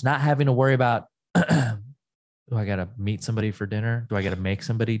and not having to worry about, do I got to meet somebody for dinner? Do I got to make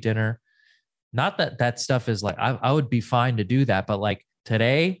somebody dinner? Not that stuff is like, I would be fine to do that. But like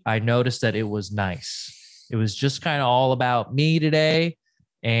today, I noticed that it was nice. It was just kind of all about me today.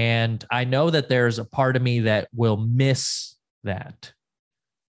 And I know that there's a part of me that will miss that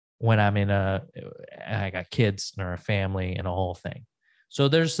when I got kids or a family and a whole thing. So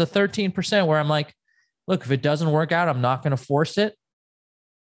there's the 13% where I'm like, look, if it doesn't work out, I'm not going to force it.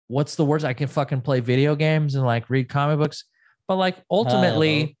 What's the worst? I can fucking play video games and like read comic books. But like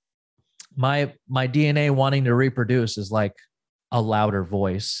ultimately, my DNA wanting to reproduce is like a louder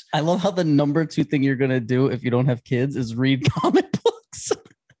voice. I love how the number 2 thing you're going to do if you don't have kids is read comic books.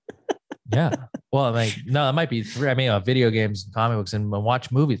 Yeah. Well, like, no, it might be 3. I mean, video games, comic books, and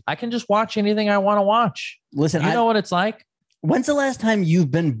watch movies. I can just watch anything I want to watch. Listen, you know what it's like? When's the last time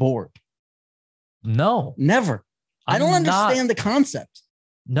you've been bored? No. Never. I don't understand the concept.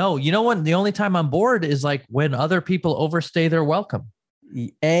 No, you know what? The only time I'm bored is like when other people overstay their welcome.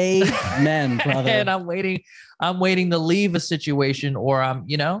 Amen, brother. And I'm waiting to leave a situation, or I'm,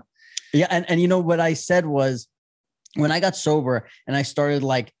 Yeah. And you know what I said was when I got sober and I started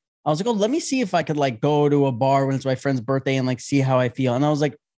like, I was like, oh, let me see if I could like go to a bar when it's my friend's birthday and like see how I feel. And I was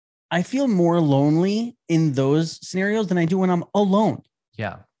like, I feel more lonely in those scenarios than I do when I'm alone.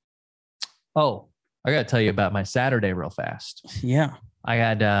 Yeah. Oh, I got to tell you about my Saturday real fast. Yeah. I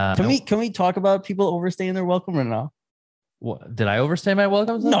had, can we talk about people overstaying their welcome or no? What, did I overstay my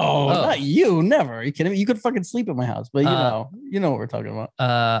welcome? No, not you. Never. Are you kidding me? You could fucking sleep at my house, but you know what we're talking about.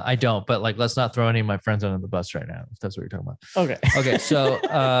 I don't, but like, let's not throw any of my friends under the bus right now, if that's what you're talking about. Okay. Okay.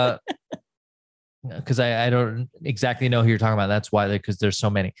 So, because I don't exactly know who you're talking about. That's why, because there's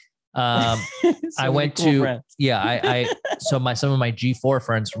so many. I went to friends. Some of my G4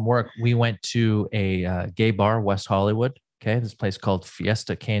 friends from work, we went to a gay bar, West Hollywood. Okay, this place called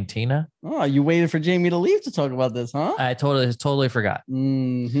Fiesta Cantina. Oh, you waited for Jamie to leave to talk about this, huh? I totally forgot.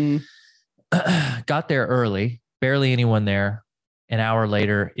 Mm-hmm. Got there early, barely anyone there. An hour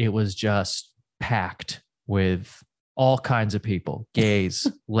later, it was just packed with all kinds of people: gays,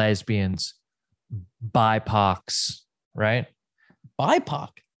 lesbians, BIPOCs, right? BIPOC.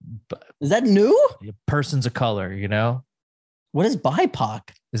 Is that new? Persons of color, you know? What is BIPOC?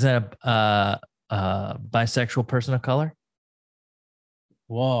 Is that a bisexual person of color?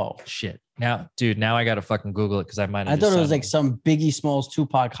 Whoa. Shit. Now I got to fucking Google it because I might have. I thought it was like some Biggie Smalls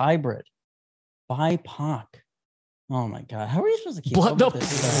Tupac hybrid. BIPOC. Oh my God. How are you supposed to keep up with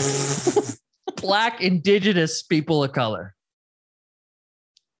this? Black indigenous people of color.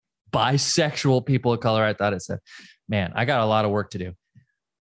 Bisexual people of color. I thought it said, man, I got a lot of work to do.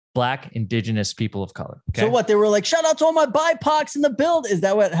 Black indigenous people of color. Okay? So what? They were like, shout out to all my BIPOCs in the build. Is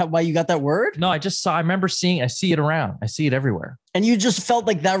that why you got that word? No, I remember I see it around. I see it everywhere. And you just felt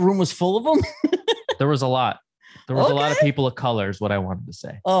like that room was full of them? There was a lot. There was a lot of people of color is what I wanted to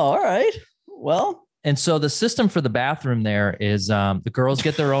say. Oh, all right. Well. And so the system for the bathroom there is the girls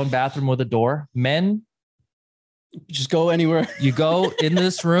get their own bathroom with a door. Men. Just go anywhere. You go in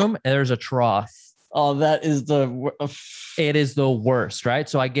this room and there's a trough. Oh, that is it is the worst, right?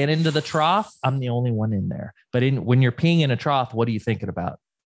 So I get into the trough. I'm the only one in there. But when you're peeing in a trough, what are you thinking about?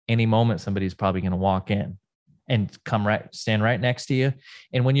 Any moment, somebody's probably going to walk in and stand right next to you.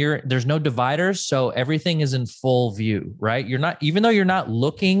 And there's no dividers. So everything is in full view, right? Even though you're not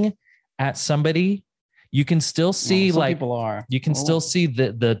looking at somebody, you can still see people are. You can still see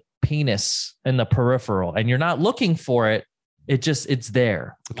the penis in the peripheral and you're not looking for it. It's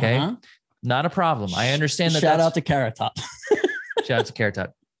there. Okay. Uh-huh. Not a problem. I understand that. Shout out to Carrot Top. Shout out to Carrot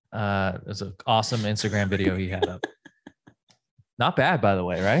Top. It was an awesome Instagram video he had up. Not bad, by the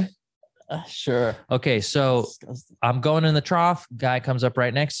way, right? Sure. Okay, so I'm going in the trough. Guy comes up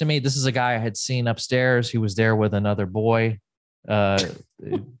right next to me. This is a guy I had seen upstairs. He was there with another boy. They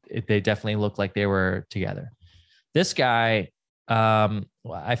definitely looked like they were together. This guy,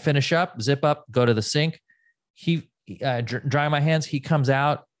 I finish up, zip up, go to the sink. He dry my hands. He comes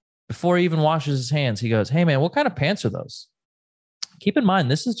out. Before he even washes his hands, he goes, "Hey man, what kind of pants are those?" Keep in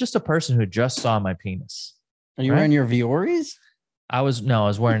mind, this is just a person who just saw my penis. Are you wearing your Vioris? I wasn't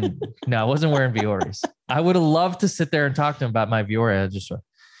wearing Vioris. I would have loved to sit there and talk to him about my Viore.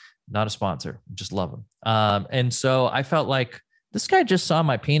 Not a sponsor, just love him. And so I felt like this guy just saw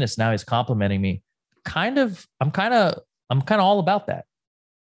my penis. Now he's complimenting me. I'm kind of all about that.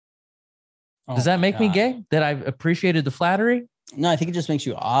 Does that make me gay? That I've appreciated the flattery? No, I think it just makes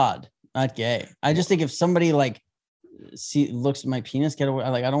you odd, not gay. I just think if somebody looks at my penis, get away.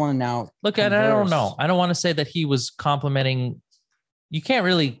 Like I don't want to now look at. I don't know. I don't want to say that he was complimenting. You can't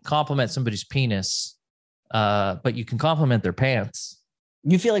really compliment somebody's penis, but you can compliment their pants.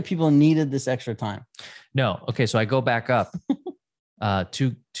 You feel like people needed this extra time? No. Okay, so I go back up.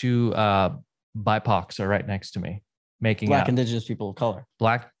 Two BIPOCs are right next to me, making Black out. indigenous people of color.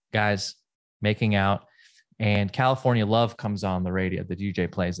 Black guys making out. and California Love comes on the radio. The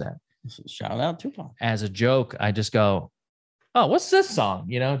DJ plays that. Shout out Tupac. As a joke, I just go, "Oh, what's this song?"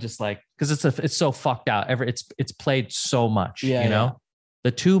 You know, just like because it's so fucked out. It's played so much. Yeah, you know,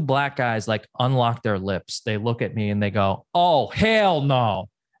 the two black guys like unlock their lips. They look at me and they go, "Oh, hell no!"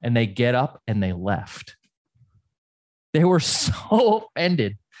 And they get up and they left. They were so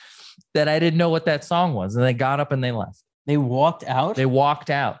offended that I didn't know what that song was, and they got up and they left. They walked out. They walked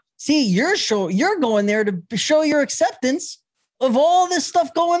out. See, you're going there to show your acceptance of all this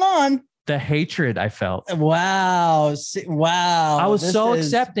stuff going on. The hatred I felt. Wow. Wow. I was so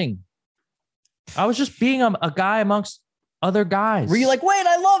accepting. I was just being a guy amongst other guys. Were you like, wait,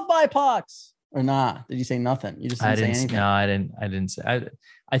 I love BIPOCs or not? Did you say nothing? You just didn't say anything. No, I didn't say.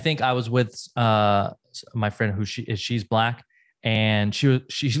 I think I was with my friend who she's black, and she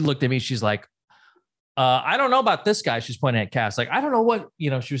looked at me. She's like, I don't know about this guy. She's pointing at Cass. Like, I don't know what,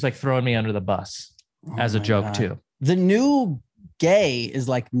 she was like throwing me under the bus as a joke too. The new gay is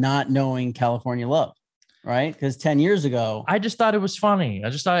like not knowing California Love, right? Because 10 years ago, I just thought it was funny. I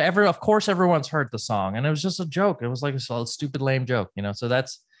just thought of course everyone's heard the song, and it was just a joke. It was like a stupid, lame joke, So that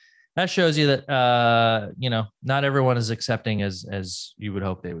shows you that, not everyone is accepting as you would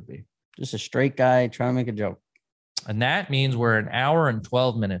hope they would be. Just a straight guy trying to make a joke. And that means we're an hour and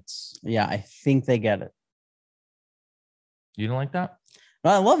 12 minutes. Yeah, I think they get it. You don't like that?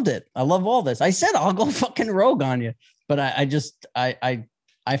 Well, I loved it. I love all this. I said I'll go fucking rogue on you, but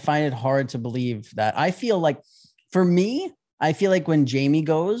I find it hard to believe that. I feel like, for me, I feel like when Jamie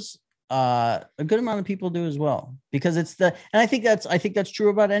goes, a good amount of people do as well, because and I think that's true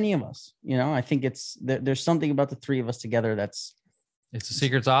about any of us. I think there's something about the three of us together it's a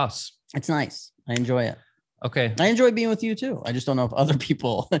secret sauce. It's nice. I enjoy it. Okay. I enjoy being with you too. I just don't know if other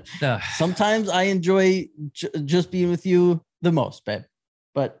people. Sometimes I enjoy just being with you the most, babe.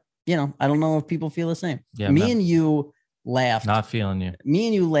 But I don't know if people feel the same. Yeah, and you laughed. Not feeling you. Me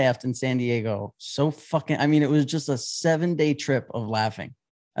and you laughed in San Diego. So fucking. I mean, it was just a 7-day trip of laughing.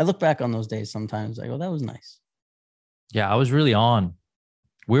 I look back on those days sometimes. I go, that was nice. Yeah, I was really on.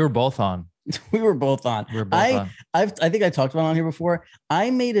 We were both on. We were both on. I think I talked about it on here before.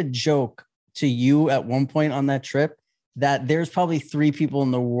 I made a joke to you at one point on that trip that there's probably 3 people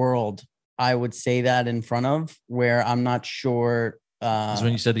in the world I would say that in front of, where I'm not sure. Is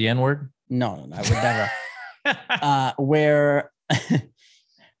when you said the N-word? No, I would never. Where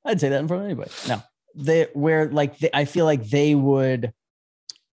I'd say that in front of anybody. No, I feel like they would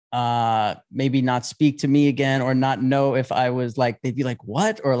maybe not speak to me again, or not know if I was like, they'd be like,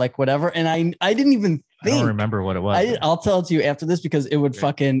 what? Or like whatever. And I didn't even think. I don't remember what it was. I'll tell it to you after this, because it would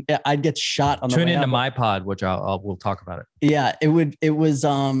I'd get shot on the way. Tune into my pod, which we'll talk about it. Yeah, it was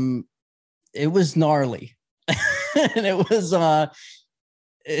gnarly. And it was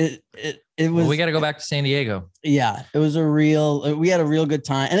it was, we got to go back to San Diego. Yeah, it was we had a real good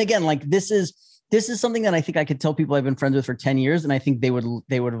time. And again, like this is something that I think I could tell people I've been friends with for 10 years. And I think they would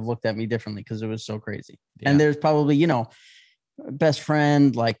have looked at me differently, because it was so crazy. Yeah. And there's probably, best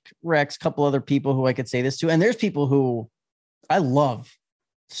friend, like Rex, couple other people who I could say this to. And there's people who I love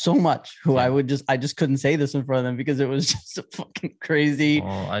so much who I just couldn't say this in front of them, because it was just so fucking crazy.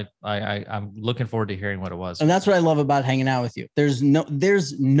 Well, I'm looking forward to hearing what it was. And that's what I love about hanging out with you. There's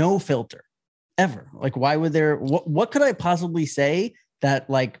no filter ever. Like, why would there, what could I possibly say that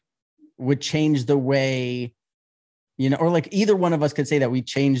like would change the way, or like either one of us could say that we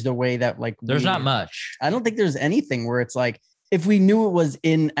changed the way that like, there's not much. I don't think there's anything where it's like, if we knew it was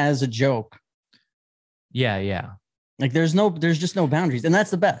in as a joke. Yeah. Like there's just no boundaries, and that's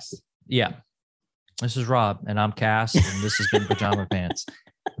the best. Yeah. This is Rob, and I'm Cass, and this has been Pajama Pants.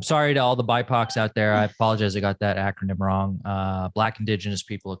 I'm sorry to all the BIPOCs out there. I apologize. I got that acronym wrong. Black, Indigenous,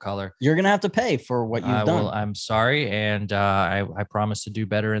 people of color. You're going to have to pay for what you've done. I'm sorry. And I promise to do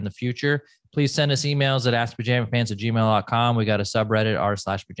better in the future. Please send us emails at askpajamapants@gmail.com. We got a subreddit,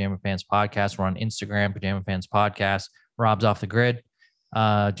 r/Pajama Pants Podcast. We're on Instagram, Pajama Pants Podcast. Rob's off the grid.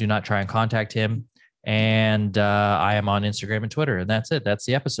 Do not try and contact him. And I am on Instagram and Twitter. And that's it. That's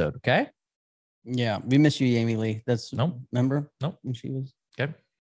the episode. Okay. Yeah. We miss you, Amy Lee. Remember? Nope. When she was. Okay.